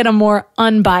wanted to get a more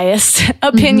unbiased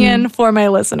opinion for my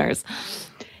listeners.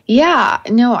 Yeah,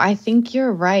 no, I think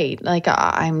you're right. Like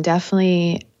I'm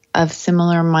definitely of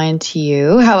similar mind to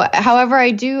you. However,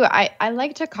 I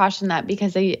like to caution that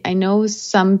because I know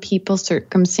some people's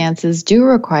circumstances do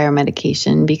require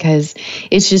medication because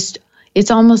it's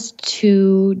almost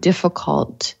too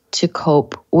difficult to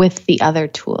cope with the other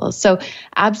tools. So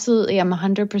absolutely, I'm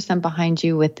 100% behind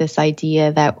you with this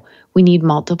idea that we need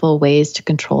multiple ways to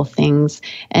control things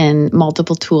and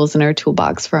multiple tools in our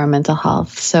toolbox for our mental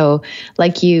health. So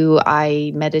like you,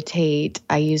 I meditate,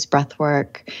 I use breath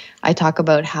work. I talk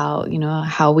about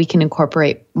how we can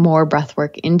incorporate more breath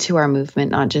work into our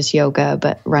movement, not just yoga,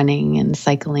 but running and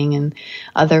cycling and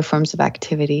other forms of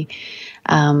activity.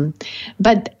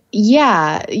 But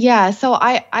yeah. So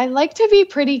I like to be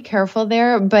pretty careful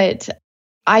there, but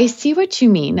I see what you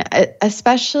mean.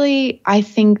 Especially, I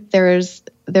think there is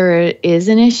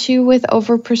an issue with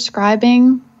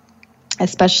overprescribing,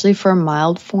 especially for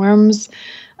mild forms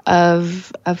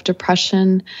of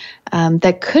depression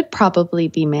that could probably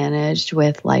be managed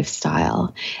with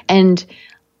lifestyle. And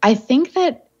I think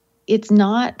that it's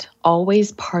not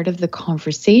always part of the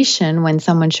conversation when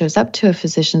someone shows up to a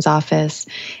physician's office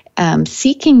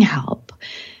seeking help.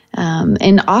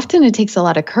 And often it takes a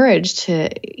lot of courage to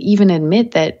even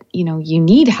admit that, you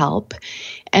need help.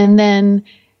 And then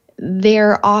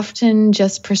they're often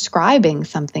just prescribing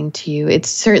something to you. It's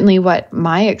certainly what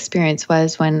my experience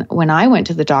was when I went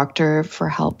to the doctor for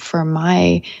help for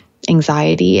my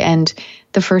anxiety. And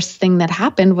the first thing that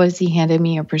happened was he handed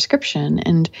me a prescription.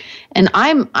 And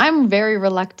I'm very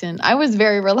reluctant. I was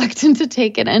very reluctant to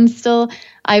take it. And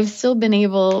I've still been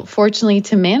able, fortunately,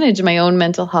 to manage my own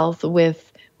mental health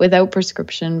without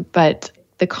prescription. But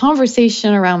the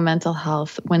conversation around mental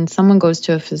health when someone goes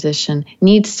to a physician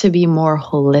needs to be more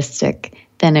holistic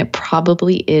than it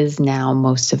probably is now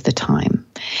most of the time.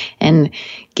 And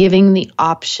giving the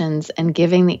options and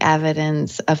giving the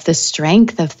evidence of the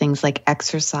strength of things like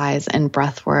exercise and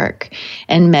breath work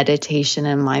and meditation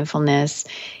and mindfulness,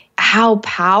 how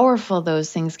powerful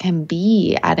those things can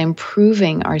be at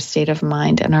improving our state of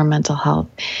mind and our mental health.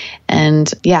 And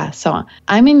so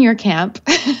I'm in your camp.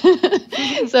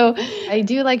 So I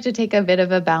do like to take a bit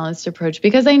of a balanced approach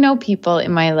because I know people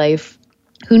in my life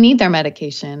who need their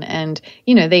medication and,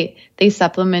 they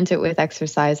supplement it with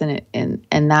exercise and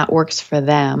that works for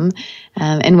them.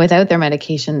 And without their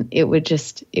medication, it would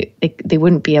they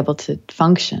wouldn't be able to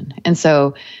function. And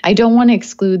so I don't want to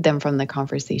exclude them from the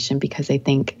conversation because I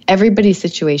think everybody's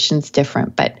situation is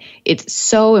different, but it's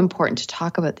so important to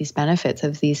talk about these benefits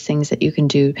of these things that you can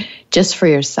do just for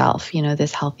yourself,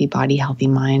 this healthy body, healthy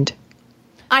mind.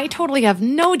 I totally have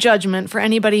no judgment for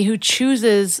anybody who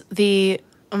chooses the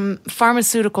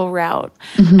pharmaceutical route.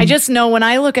 Mm-hmm. I just know when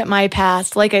I look at my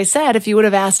past, like I said, if you would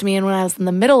have asked me and when I was in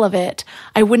the middle of it,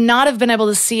 I would not have been able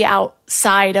to see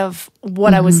outside of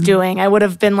what I was doing. I would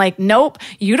have been like, nope,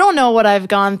 you don't know what I've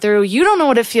gone through. You don't know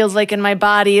what it feels like in my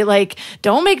body. Like,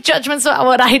 don't make judgments about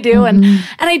what I do. And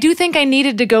I do think I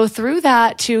needed to go through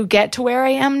that to get to where I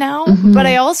am now. But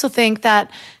I also think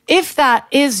that if that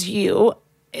is you,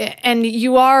 and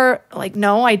you are like,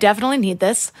 no, I definitely need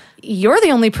this, you're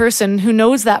the only person who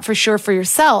knows that for sure for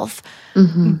yourself.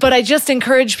 But I just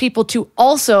encourage people to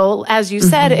also, as you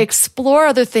said, explore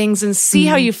other things and see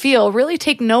how you feel. Really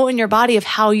take note in your body of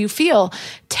how you feel.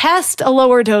 Test a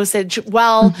lower dosage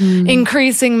while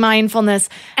increasing mindfulness.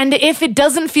 And if it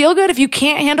doesn't feel good, if you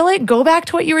can't handle it, go back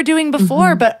to what you were doing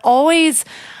before. But always,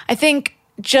 I think,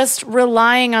 just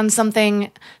relying on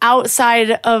something outside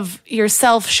of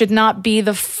yourself should not be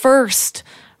the first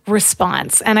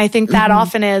response. And I think that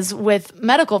often is with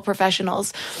medical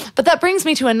professionals. But that brings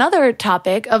me to another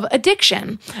topic of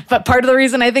addiction. But part of the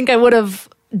reason I think I would have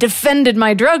defended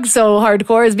my drug so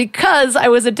hardcore is because I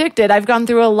was addicted. I've gone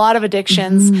through a lot of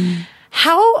addictions.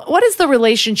 What is the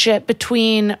relationship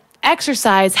between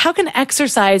exercise? How can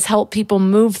exercise help people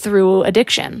move through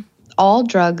addiction? All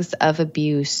drugs of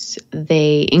abuse,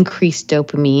 they increase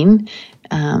dopamine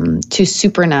to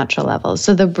supernatural levels.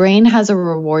 So the brain has a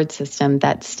reward system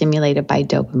that's stimulated by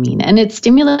dopamine, and it's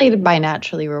stimulated by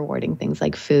naturally rewarding things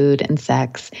like food and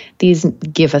sex. These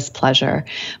give us pleasure,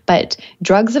 but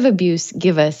drugs of abuse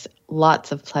give us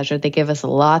lots of pleasure. They give us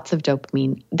lots of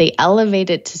dopamine. They elevate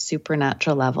it to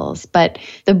supernatural levels, but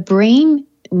the brain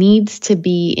needs to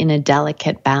be in a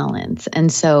delicate balance.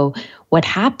 And so what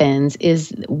happens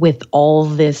is with all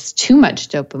this too much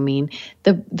dopamine,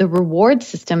 the reward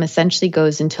system essentially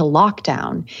goes into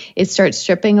lockdown. It starts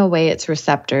stripping away its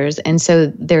receptors. And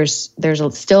so there's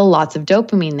still lots of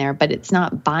dopamine there, but it's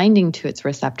not binding to its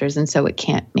receptors. And so it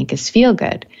can't make us feel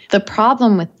good. The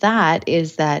problem with that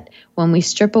is that when we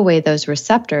strip away those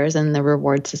receptors and the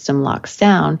reward system locks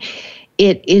down,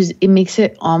 it makes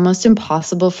it almost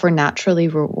impossible for naturally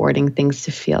rewarding things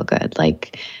to feel good,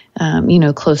 like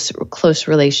close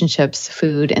relationships,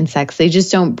 food and sex. They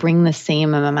just don't bring the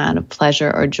same amount of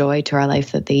pleasure or joy to our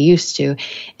life that they used to,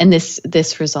 and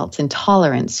this results in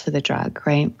tolerance for the drug,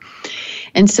 right?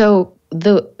 And so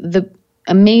the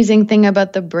amazing thing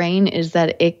about the brain is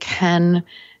that it can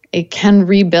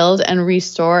rebuild and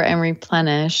restore and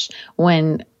replenish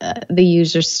when the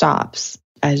user stops,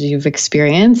 as you've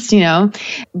experienced,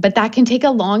 but that can take a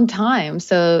long time.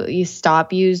 So you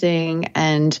stop using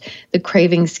and the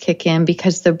cravings kick in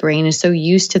because the brain is so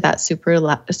used to that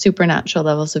supernatural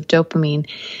levels of dopamine.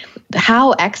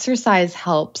 How exercise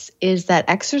helps is that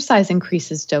exercise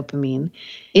increases dopamine.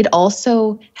 It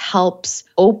also helps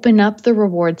open up the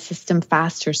reward system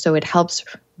faster. So it helps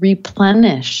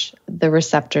replenish the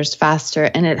receptors faster,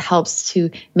 and it helps to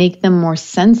make them more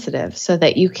sensitive so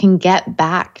that you can get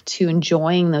back to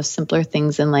enjoying those simpler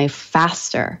things in life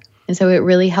faster. And so it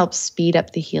really helps speed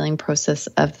up the healing process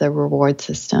of the reward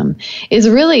system. It's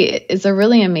a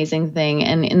really amazing thing.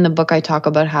 And in the book, I talk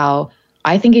about how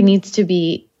I think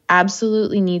it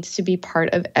absolutely needs to be part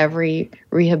of every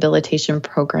rehabilitation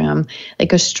program,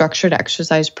 like a structured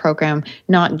exercise program,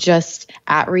 not just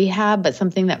at rehab, but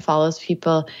something that follows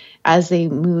people as they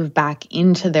move back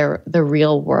into the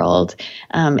real world,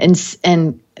 and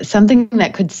something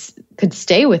that could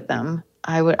stay with them.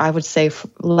 I would say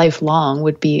lifelong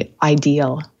would be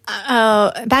ideal.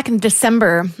 Back in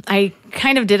December, I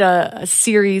kind of did a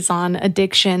series on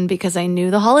addiction because I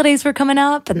knew the holidays were coming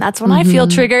up, and that's when I feel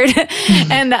triggered.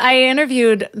 And I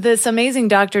interviewed this amazing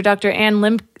doctor, Dr. Ann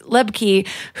Lebke,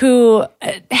 who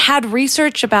had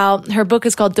research about, her book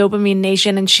is called Dopamine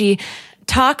Nation, and she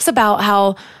talks about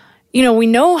how, we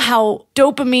know how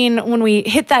dopamine, when we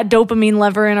hit that dopamine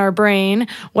lever in our brain,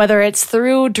 whether it's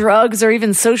through drugs or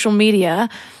even social media,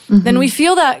 then we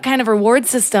feel that kind of reward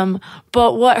system.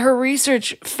 But what her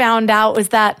research found out was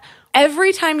that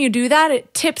every time you do that,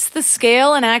 it tips the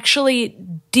scale and actually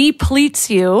depletes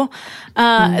you.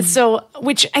 So,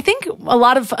 which I think a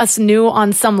lot of us knew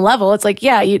on some level. It's like,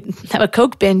 yeah, you have a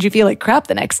Coke binge, you feel like crap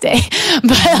the next day.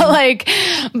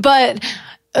 But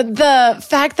the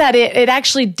fact that it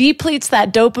actually depletes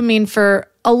that dopamine for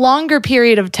a longer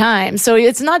period of time. So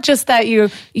it's not just that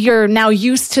you're now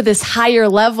used to this higher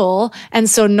level, and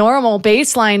so normal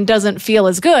baseline doesn't feel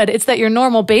as good. It's that your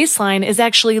normal baseline is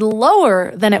actually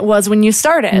lower than it was when you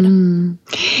started.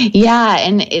 Yeah,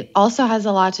 and it also has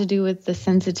a lot to do with the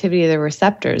sensitivity of the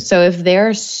receptors. So if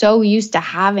they're so used to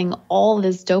having all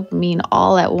this dopamine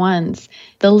all at once,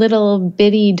 the little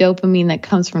bitty dopamine that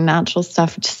comes from natural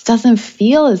stuff just doesn't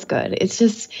feel as good.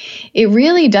 It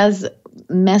really does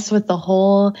mess with the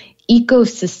whole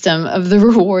ecosystem of the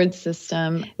reward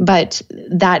system. But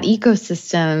that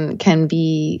ecosystem can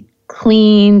be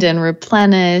cleaned and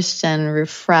replenished and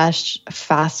refreshed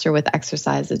faster with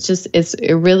exercise.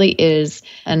 It really is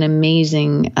an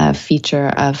amazing feature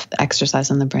of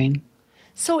exercise on the brain.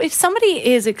 So if somebody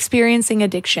is experiencing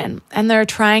addiction and they're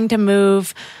trying to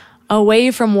move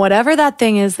away from whatever that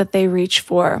thing is that they reach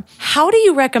for, how do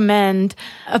you recommend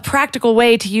a practical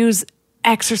way to use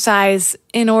exercise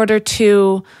in order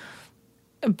to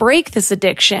break this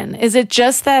addiction? Is it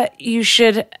just that you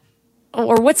should,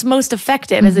 or what's most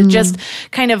effective? Is it just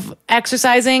kind of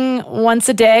exercising once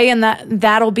a day and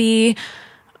that'll be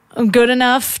good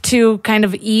enough to kind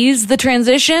of ease the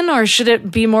transition? Or should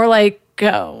it be more like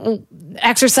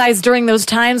exercise during those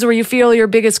times where you feel your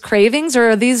biggest cravings? Or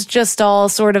are these just all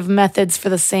sort of methods for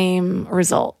the same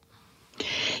result?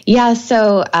 Yeah,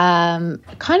 so kind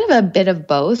of a bit of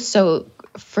both. So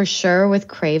for sure with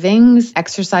cravings,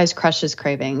 exercise crushes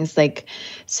cravings. Like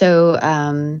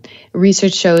So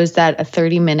research shows that a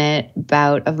 30-minute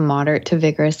bout of moderate to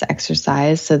vigorous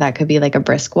exercise, so that could be like a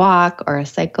brisk walk or a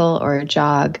cycle or a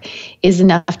jog, is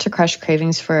enough to crush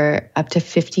cravings for up to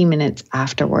 50 minutes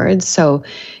afterwards. So,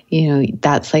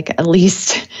 that's like at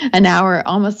least an hour,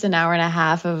 almost an hour and a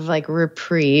half of like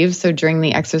reprieve. So during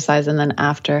the exercise and then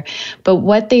after. But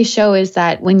what they show is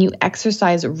that when you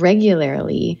exercise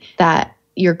regularly, that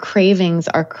your cravings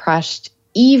are crushed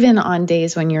even on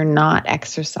days when you're not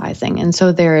exercising. And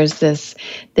so there is this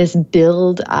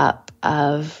build up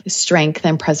of strength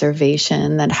and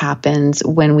preservation that happens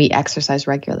when we exercise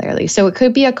regularly. So it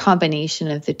could be a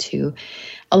combination of the two.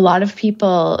 A lot of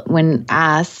people, when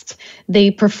asked,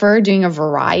 they prefer doing a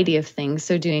variety of things.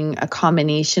 So doing a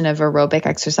combination of aerobic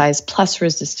exercise plus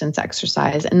resistance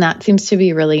exercise. And that seems to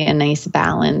be really a nice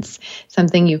balance,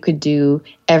 something you could do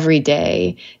every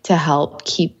day to help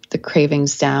keep the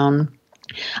cravings down.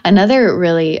 Another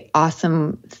really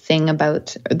awesome thing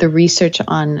about the research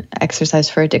on exercise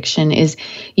for addiction is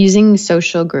using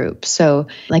social groups. So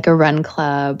like a run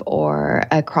club or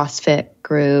a CrossFit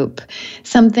group,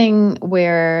 something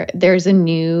where there's a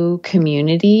new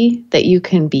community that you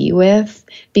can be with.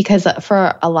 Because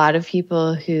for a lot of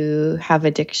people who have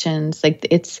addictions, like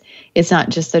it's not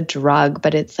just a drug,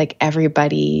 but it's like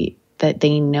everybody that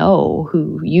they know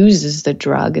who uses the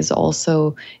drug is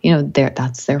also,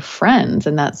 that's their friends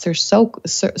and that's their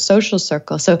social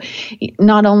circle. So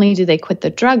not only do they quit the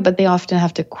drug, but they often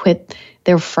have to quit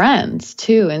their friends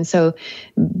too. And so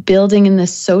building in the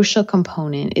social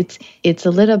component, it's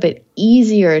a little bit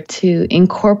easier to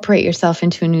incorporate yourself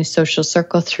into a new social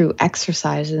circle through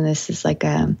exercise. And this is like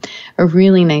a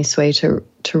really nice way to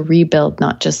rebuild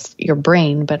not just your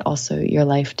brain, but also your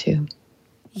life too.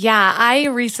 Yeah, I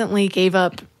recently gave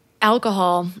up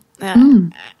alcohol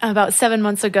about 7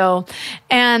 months ago.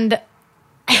 And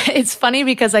it's funny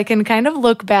because I can kind of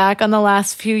look back on the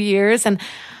last few years, and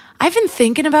I've been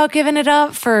thinking about giving it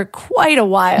up for quite a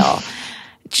while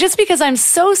just because I'm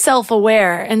so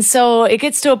self-aware. And so it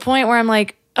gets to a point where I'm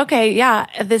like, okay, yeah,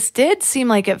 this did seem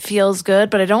like it feels good,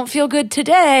 but I don't feel good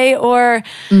today. Or,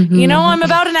 I'm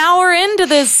about an hour into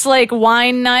this like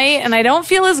wine night and I don't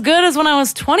feel as good as when I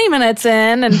was 20 minutes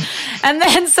in. And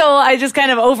then so I just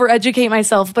kind of overeducate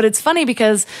myself. But it's funny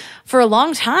because for a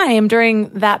long time during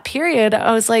that period,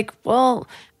 I was like, well,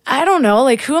 I don't know,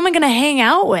 like who am I going to hang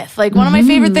out with? Like one of my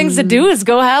favorite things to do is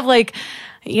go have like,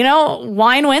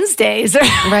 wine Wednesdays or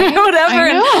whatever.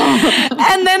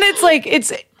 And then it's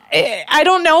like, I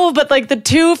don't know, but like the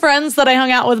two friends that I hung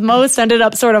out with most ended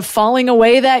up sort of falling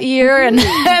away that year. And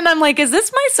I'm like, is this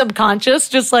my subconscious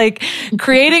just like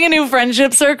creating a new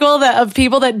friendship circle of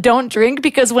people that don't drink?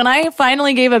 Because when I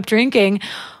finally gave up drinking,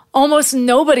 almost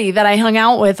nobody that I hung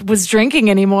out with was drinking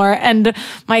anymore. And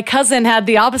my cousin had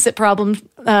the opposite problem.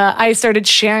 I started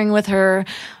sharing with her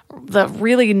the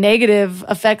really negative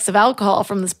effects of alcohol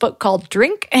from this book called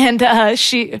Drink. And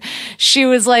she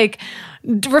was like,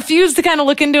 refused to kind of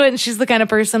look into it. And she's the kind of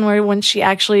person where when she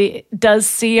actually does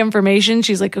see information,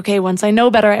 she's like, okay, once I know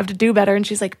better, I have to do better. And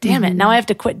she's like, damn it, now I have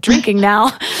to quit drinking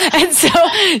now. And so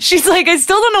she's like, I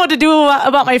still don't know what to do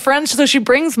about my friends. So she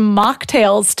brings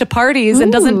mocktails to parties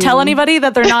and doesn't tell anybody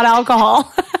that they're not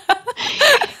alcohol.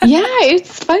 Yeah,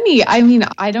 it's funny. I mean,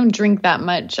 I don't drink that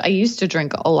much. I used to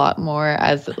drink a lot more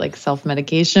as like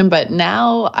self-medication, but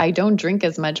now I don't drink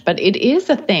as much. But it is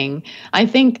a thing. I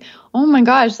think, oh my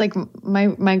gosh, like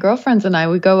my girlfriends and I,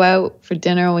 we go out for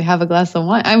dinner and we have a glass of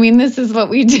wine. I mean, this is what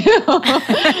we do.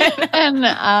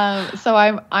 And so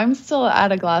I'm still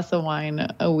at a glass of wine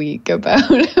a week about.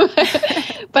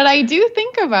 But I do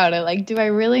think about it. Like, do I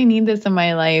really need this in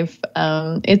my life?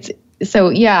 So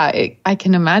yeah, I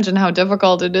can imagine how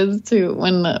difficult it is to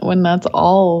when that's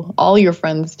all your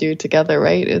friends do together,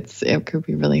 right? It could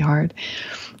be really hard.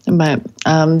 But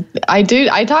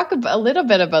I talk a little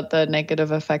bit about the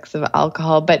negative effects of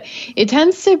alcohol, but it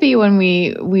tends to be when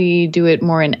we do it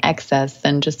more in excess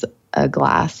than just a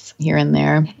glass here and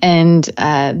there. And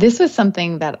this was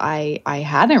something that I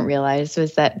hadn't realized,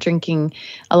 was that drinking,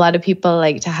 a lot of people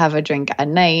like to have a drink at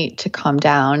night to calm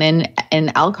down,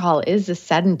 and alcohol is a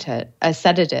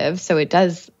sedative, so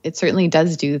it certainly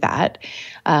does do that.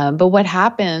 But what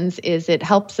happens is it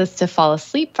helps us to fall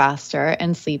asleep faster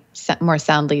and sleep more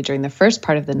soundly during the first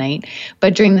part of the night.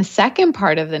 But during the second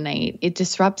part of the night, it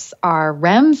disrupts our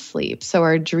REM sleep, so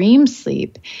our dream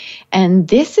sleep. And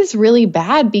this is really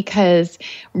bad because because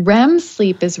REM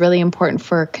sleep is really important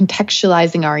for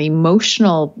contextualizing our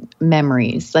emotional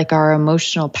memories, like our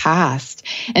emotional past.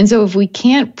 And so if we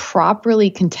can't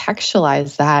properly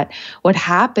contextualize that, what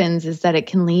happens is that it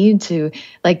can lead to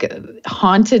like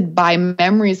haunted by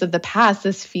memories of the past,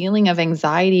 this feeling of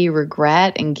anxiety,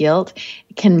 regret, and guilt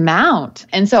can mount.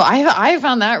 And so I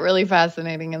found that really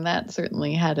fascinating, and that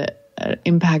certainly had an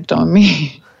impact on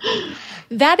me.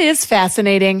 That is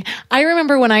fascinating. I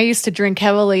remember when I used to drink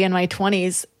heavily in my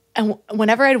 20s, and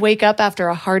whenever I'd wake up after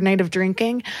a hard night of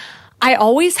drinking, I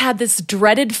always had this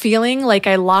dreaded feeling like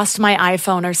I lost my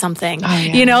iPhone or something,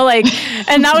 you know, like,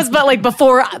 and that was, but like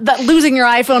before that, losing your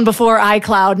iPhone before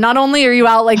iCloud, not only are you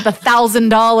out like the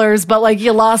 $1,000, but like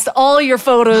you lost all your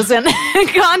photos and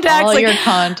contacts. All like, your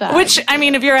contacts. Which, I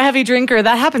mean, if you're a heavy drinker,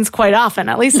 that happens quite often.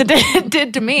 At least it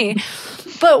did to me.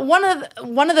 But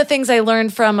one of the things I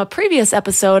learned from a previous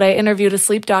episode, I interviewed a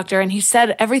sleep doctor, and he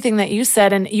said everything that you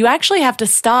said, and you actually have to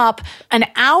stop an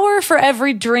hour for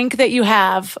every drink that you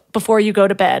have before you go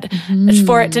to bed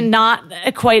for it to not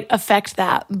quite affect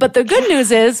that. But the good news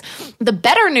is, the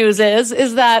better news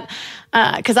is that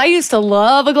because I used to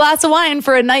love a glass of wine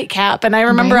for a nightcap. And I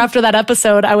remember after that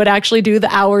episode, I would actually do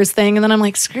the hours thing. And then I'm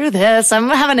like, screw this. I'm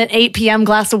having an 8 p.m.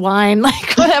 glass of wine,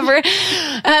 like whatever.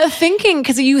 Thinking,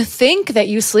 because you think that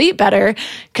you sleep better,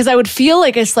 because I would feel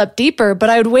like I slept deeper, but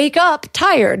I would wake up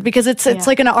tired because it's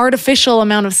like an artificial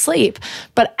amount of sleep.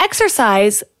 But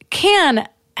exercise can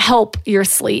help your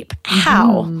sleep.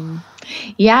 How?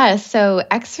 Yeah, so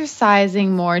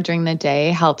exercising more during the day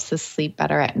helps us sleep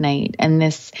better at night. And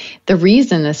the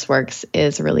reason this works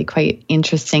is really quite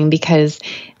interesting, because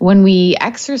when we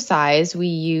exercise, we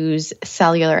use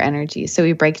cellular energy. So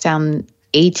we break down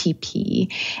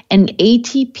ATP, and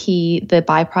ATP, the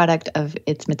byproduct of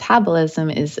its metabolism,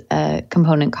 is a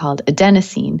component called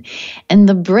adenosine. And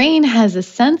the brain has a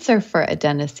sensor for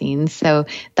adenosine. So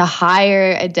the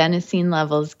higher adenosine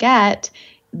levels get,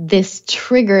 this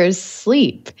triggers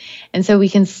sleep. And so we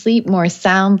can sleep more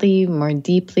soundly, more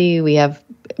deeply. We have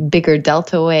bigger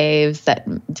delta waves that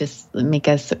just make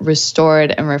us restored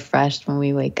and refreshed when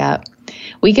we wake up.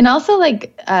 We can also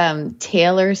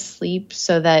tailor sleep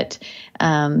so that,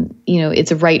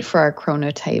 it's right for our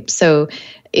chronotype. So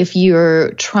if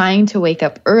you're trying to wake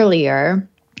up earlier,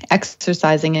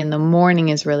 exercising in the morning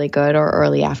is really good, or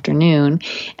early afternoon.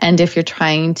 And if you're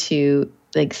trying to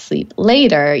sleep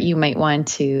later, you might want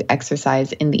to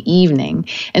exercise in the evening.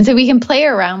 And so we can play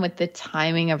around with the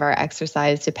timing of our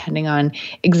exercise depending on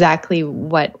exactly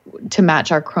what to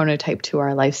match our chronotype to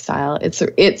our lifestyle. It's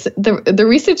the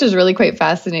research is really quite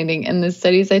fascinating, and the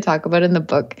studies I talk about in the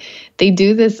book, they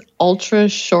do this ultra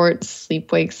short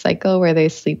sleep-wake cycle where they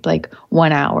sleep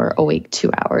 1 hour, awake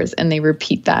 2 hours, and they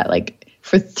repeat that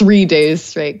for 3 days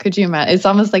straight. Could you imagine? It's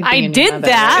almost like being I did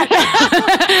that.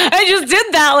 I just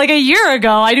did that a year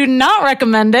ago. I do not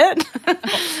recommend it.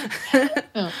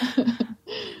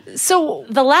 So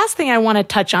the last thing I want to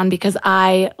touch on, because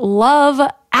I love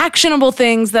actionable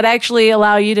things that actually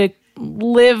allow you to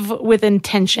live with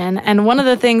intention. And one of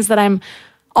the things that I'm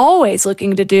always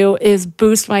looking to do is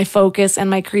boost my focus and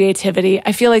my creativity.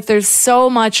 I feel like there's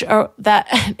so much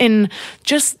that in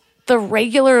just the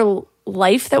regular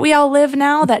life that we all live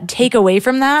now that take away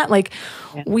from that.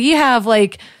 We have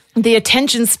the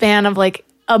attention span of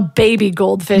a baby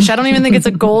goldfish. I don't even think it's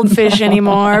a goldfish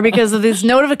anymore because of these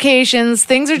notifications.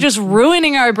 Things are just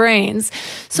ruining our brains.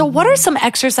 So what are some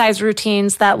exercise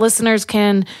routines that listeners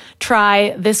can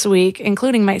try this week,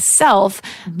 including myself,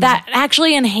 that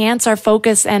actually enhance our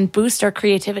focus and boost our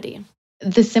creativity?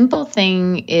 The simple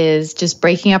thing is just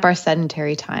breaking up our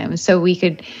sedentary time. So we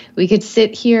could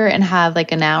sit here and have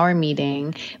an hour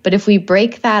meeting, but if we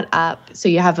break that up, so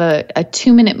you have a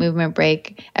 2-minute movement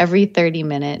break every 30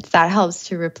 minutes, that helps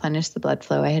to replenish the blood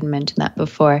flow. I had mentioned that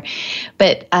before.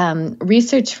 But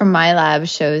research from my lab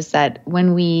shows that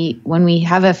when we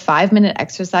have a 5-minute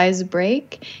exercise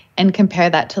break, and compare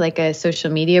that to a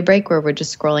social media break where we're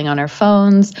just scrolling on our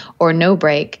phones, or no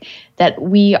break, that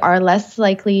we are less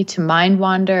likely to mind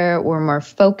wander, we're more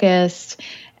focused,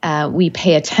 we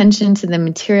pay attention to the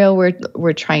material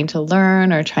we're trying to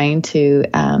learn or trying to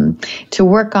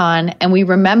work on, and we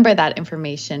remember that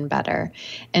information better.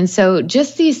 And so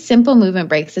just these simple movement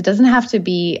breaks, it doesn't have to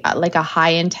be a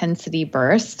high intensity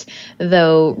burst,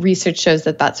 though research shows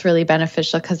that that's really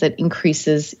beneficial because it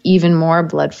increases even more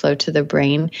blood flow to the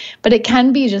brain. But it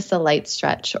can be just a light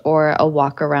stretch or a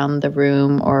walk around the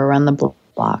room or around the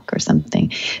block or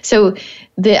something. So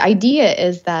the idea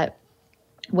is that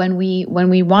when we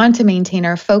want to maintain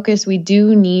our focus, we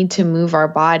do need to move our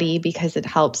body because it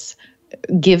helps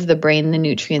give the brain the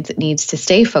nutrients it needs to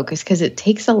stay focused, because it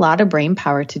takes a lot of brain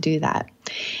power to do that.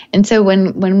 And so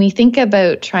when we think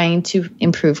about trying to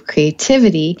improve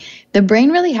creativity, the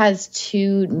brain really has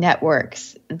two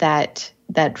networks that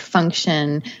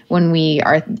function when we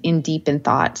are deep in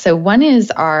thought. So one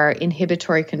is our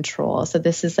inhibitory control. So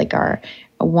this is like our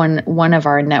one of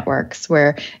our networks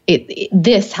where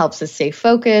this helps us stay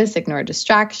focused, ignore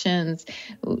distractions.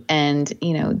 And,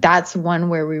 that's one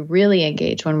where we really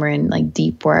engage when we're in like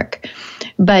deep work.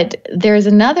 But there's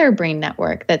another brain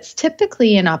network that's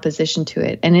typically in opposition to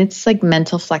it. And it's like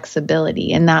mental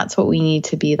flexibility. And that's what we need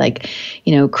to be like,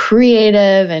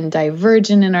 creative and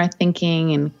divergent in our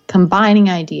thinking and combining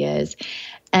ideas.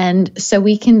 And so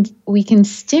we can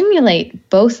stimulate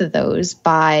both of those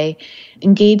by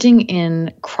engaging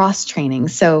in cross training.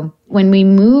 So when we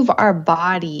move our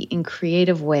body in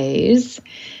creative ways,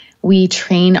 we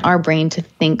train our brain to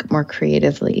think more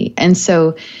creatively. And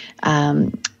so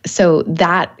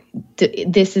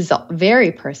this is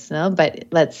very personal, but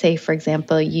let's say, for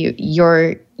example,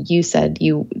 you said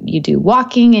you do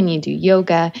walking and you do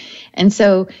yoga. And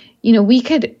so, we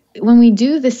could, when we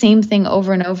do the same thing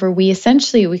over and over, we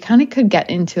kind of could get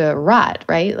into a rut,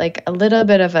 right? Like a little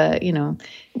bit of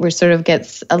we're sort of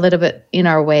gets a little bit in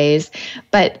our ways.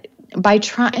 But by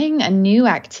trying a new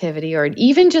activity, or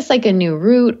even just like a new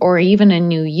route, or even a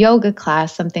new yoga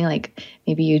class, something like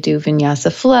maybe you do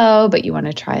Vinyasa Flow, but you want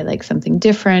to try like something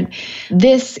different,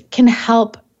 this can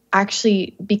help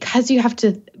actually, because you have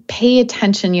to pay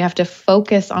attention, you have to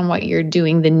focus on what you're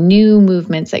doing, the new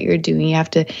movements that you're doing, you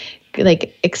have to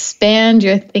like expand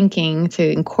your thinking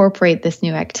to incorporate this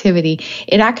new activity.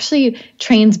 It actually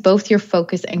trains both your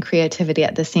focus and creativity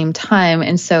at the same time.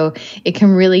 And so it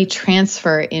can really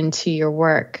transfer into your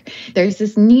work. There's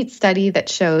this neat study that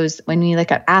shows when we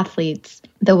look at athletes,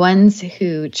 the ones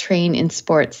who train in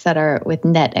sports that are with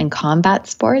net and combat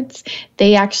sports,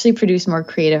 they actually produce more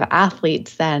creative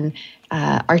athletes than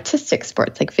artistic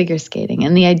sports like figure skating.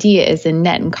 And the idea is in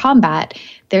net and combat,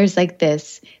 there's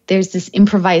this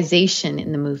improvisation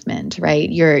in the movement, right?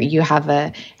 You're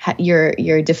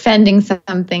defending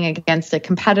something against a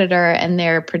competitor, and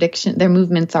their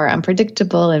movements are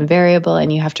unpredictable and variable,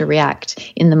 and you have to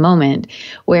react in the moment.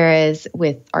 Whereas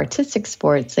with artistic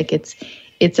sports, like it's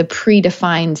a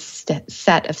predefined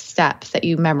set of steps that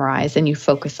you memorize and you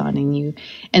focus on,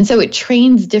 and so it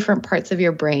trains different parts of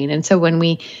your brain. And so when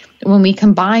we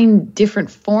combine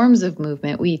different forms of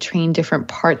movement, we train different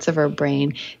parts of our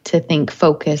brain to think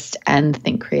focused and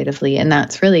think creatively. And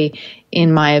that's really,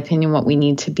 in my opinion, what we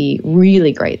need to be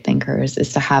really great thinkers,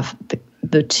 is to have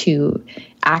the two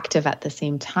active at the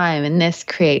same time. And this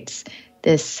creates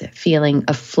this feeling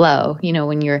of flow,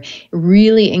 when you're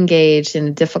really engaged in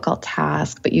a difficult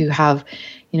task, but you have,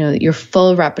 your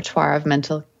full repertoire of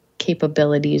mental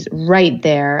capabilities right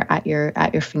there at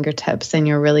your fingertips, and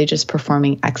you're really just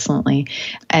performing excellently.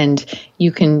 And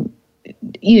you can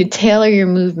tailor your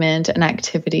movement and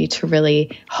activity to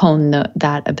really hone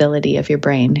that ability of your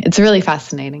brain. It's really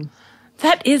fascinating.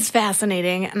 That is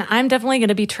fascinating, and I'm definitely going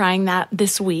to be trying that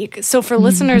this week. So for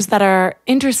listeners that are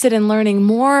interested in learning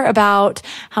more about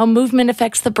how movement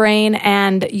affects the brain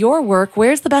and your work,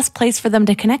 where's the best place for them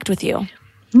to connect with you?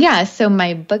 Yeah, so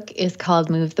my book is called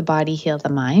Move the Body, Heal the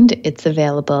Mind. It's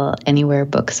available anywhere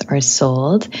books are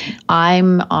sold.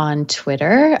 I'm on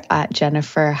Twitter at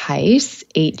Jennifer Heiss,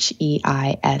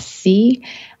 Heisc.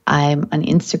 I'm on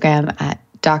Instagram at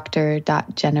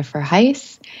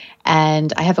dr.jenniferheiss.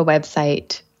 And I have a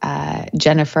website,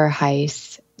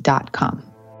 jenniferheiss.com.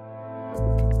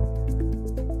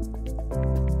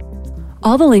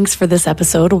 All the links for this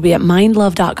episode will be at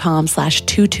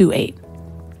mindlove.com/228.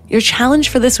 Your challenge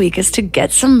for this week is to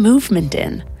get some movement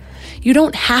in. You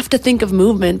don't have to think of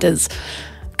movement as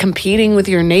competing with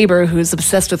your neighbor who's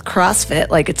obsessed with CrossFit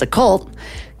like it's a cult.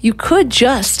 You could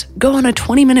just go on a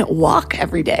 20-minute walk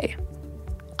every day.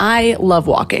 I love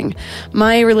walking.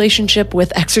 My relationship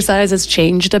with exercise has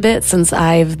changed a bit since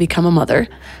I've become a mother.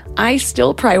 I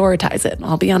still prioritize it,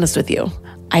 I'll be honest with you.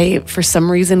 I, for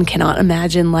some reason, cannot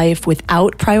imagine life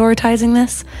without prioritizing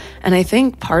this. And I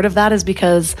think part of that is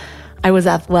because I was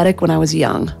athletic when I was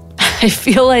young. I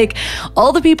feel like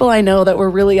all the people I know that were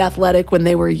really athletic when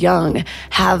they were young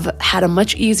have had a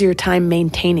much easier time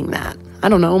maintaining that. I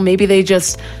don't know, maybe they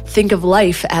just think of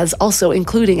life as also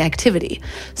including activity.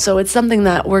 So it's something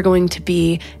that we're going to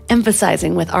be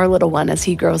emphasizing with our little one as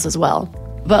he grows as well.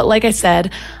 But like I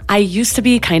said, I used to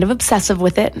be kind of obsessive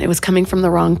with it. It was coming from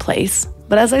the wrong place.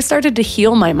 But as I started to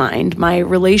heal my mind, my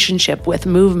relationship with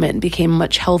movement became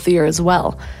much healthier as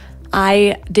well.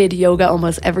 I did yoga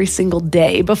almost every single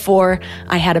day before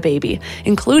I had a baby,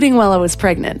 including while I was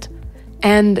pregnant.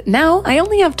 And now I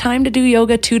only have time to do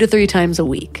yoga 2 to 3 times a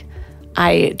week.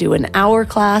 I do an hour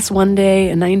class one day,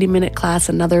 a 90-minute class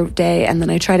another day, and then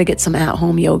I try to get some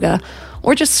at-home yoga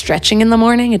or just stretching in the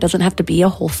morning. It doesn't have to be a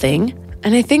whole thing.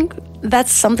 And I think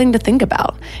that's something to think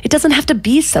about. It doesn't have to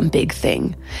be some big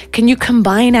thing. Can you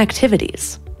combine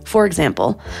activities? For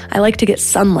example, I like to get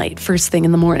sunlight first thing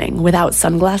in the morning without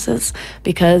sunglasses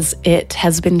because it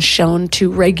has been shown to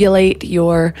regulate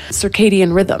your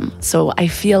circadian rhythm. So I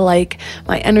feel like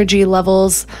my energy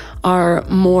levels are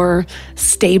more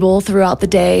stable throughout the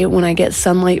day when I get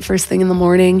sunlight first thing in the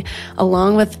morning,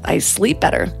 along with I sleep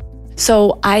better.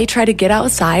 So I try to get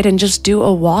outside and just do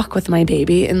a walk with my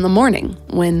baby in the morning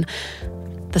when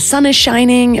the sun is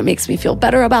shining. It makes me feel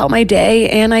better about my day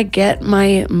and I get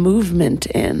my movement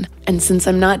in. And since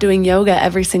I'm not doing yoga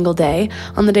every single day,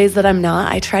 on the days that I'm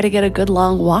not, I try to get a good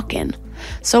long walk in.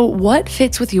 So what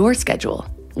fits with your schedule?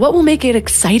 What will make it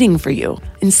exciting for you?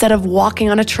 Instead of walking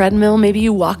on a treadmill, maybe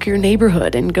you walk your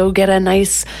neighborhood and go get a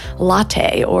nice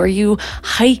latte, or you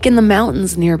hike in the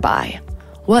mountains nearby.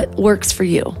 What works for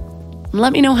you?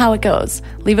 Let me know how it goes.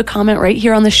 Leave a comment right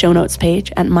here on the show notes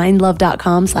page at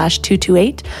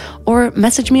mindlove.com/228 or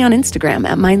message me on Instagram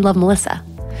at mindlovemelissa.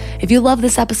 If you love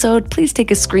this episode, please take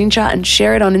a screenshot and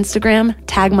share it on Instagram,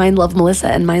 tag mindlovemelissa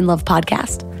and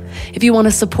mindlovepodcast. If you want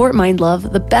to support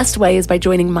Mindlove, the best way is by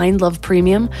joining Mindlove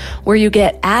Premium, where you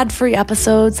get ad-free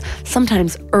episodes,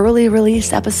 sometimes early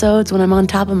release episodes when I'm on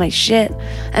top of my shit,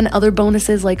 and other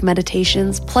bonuses like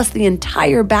meditations, plus the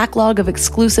entire backlog of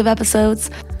exclusive episodes.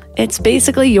 It's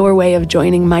basically your way of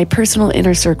joining my personal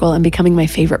inner circle and becoming my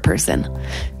favorite person.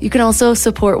 You can also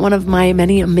support one of my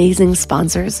many amazing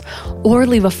sponsors or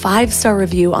leave a 5-star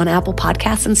review on Apple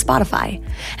Podcasts and Spotify.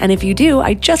 And if you do,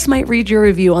 I just might read your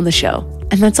review on the show.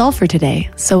 And that's all for today.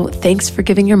 So thanks for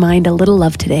giving your mind a little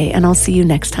love today, and I'll see you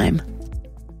next time.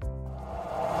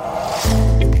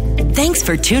 Thanks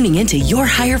for tuning into Your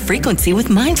Higher Frequency with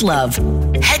Mind Love.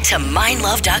 Head to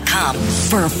mindlove.com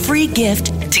for a free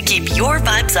gift to keep your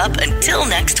vibes up until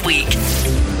next week.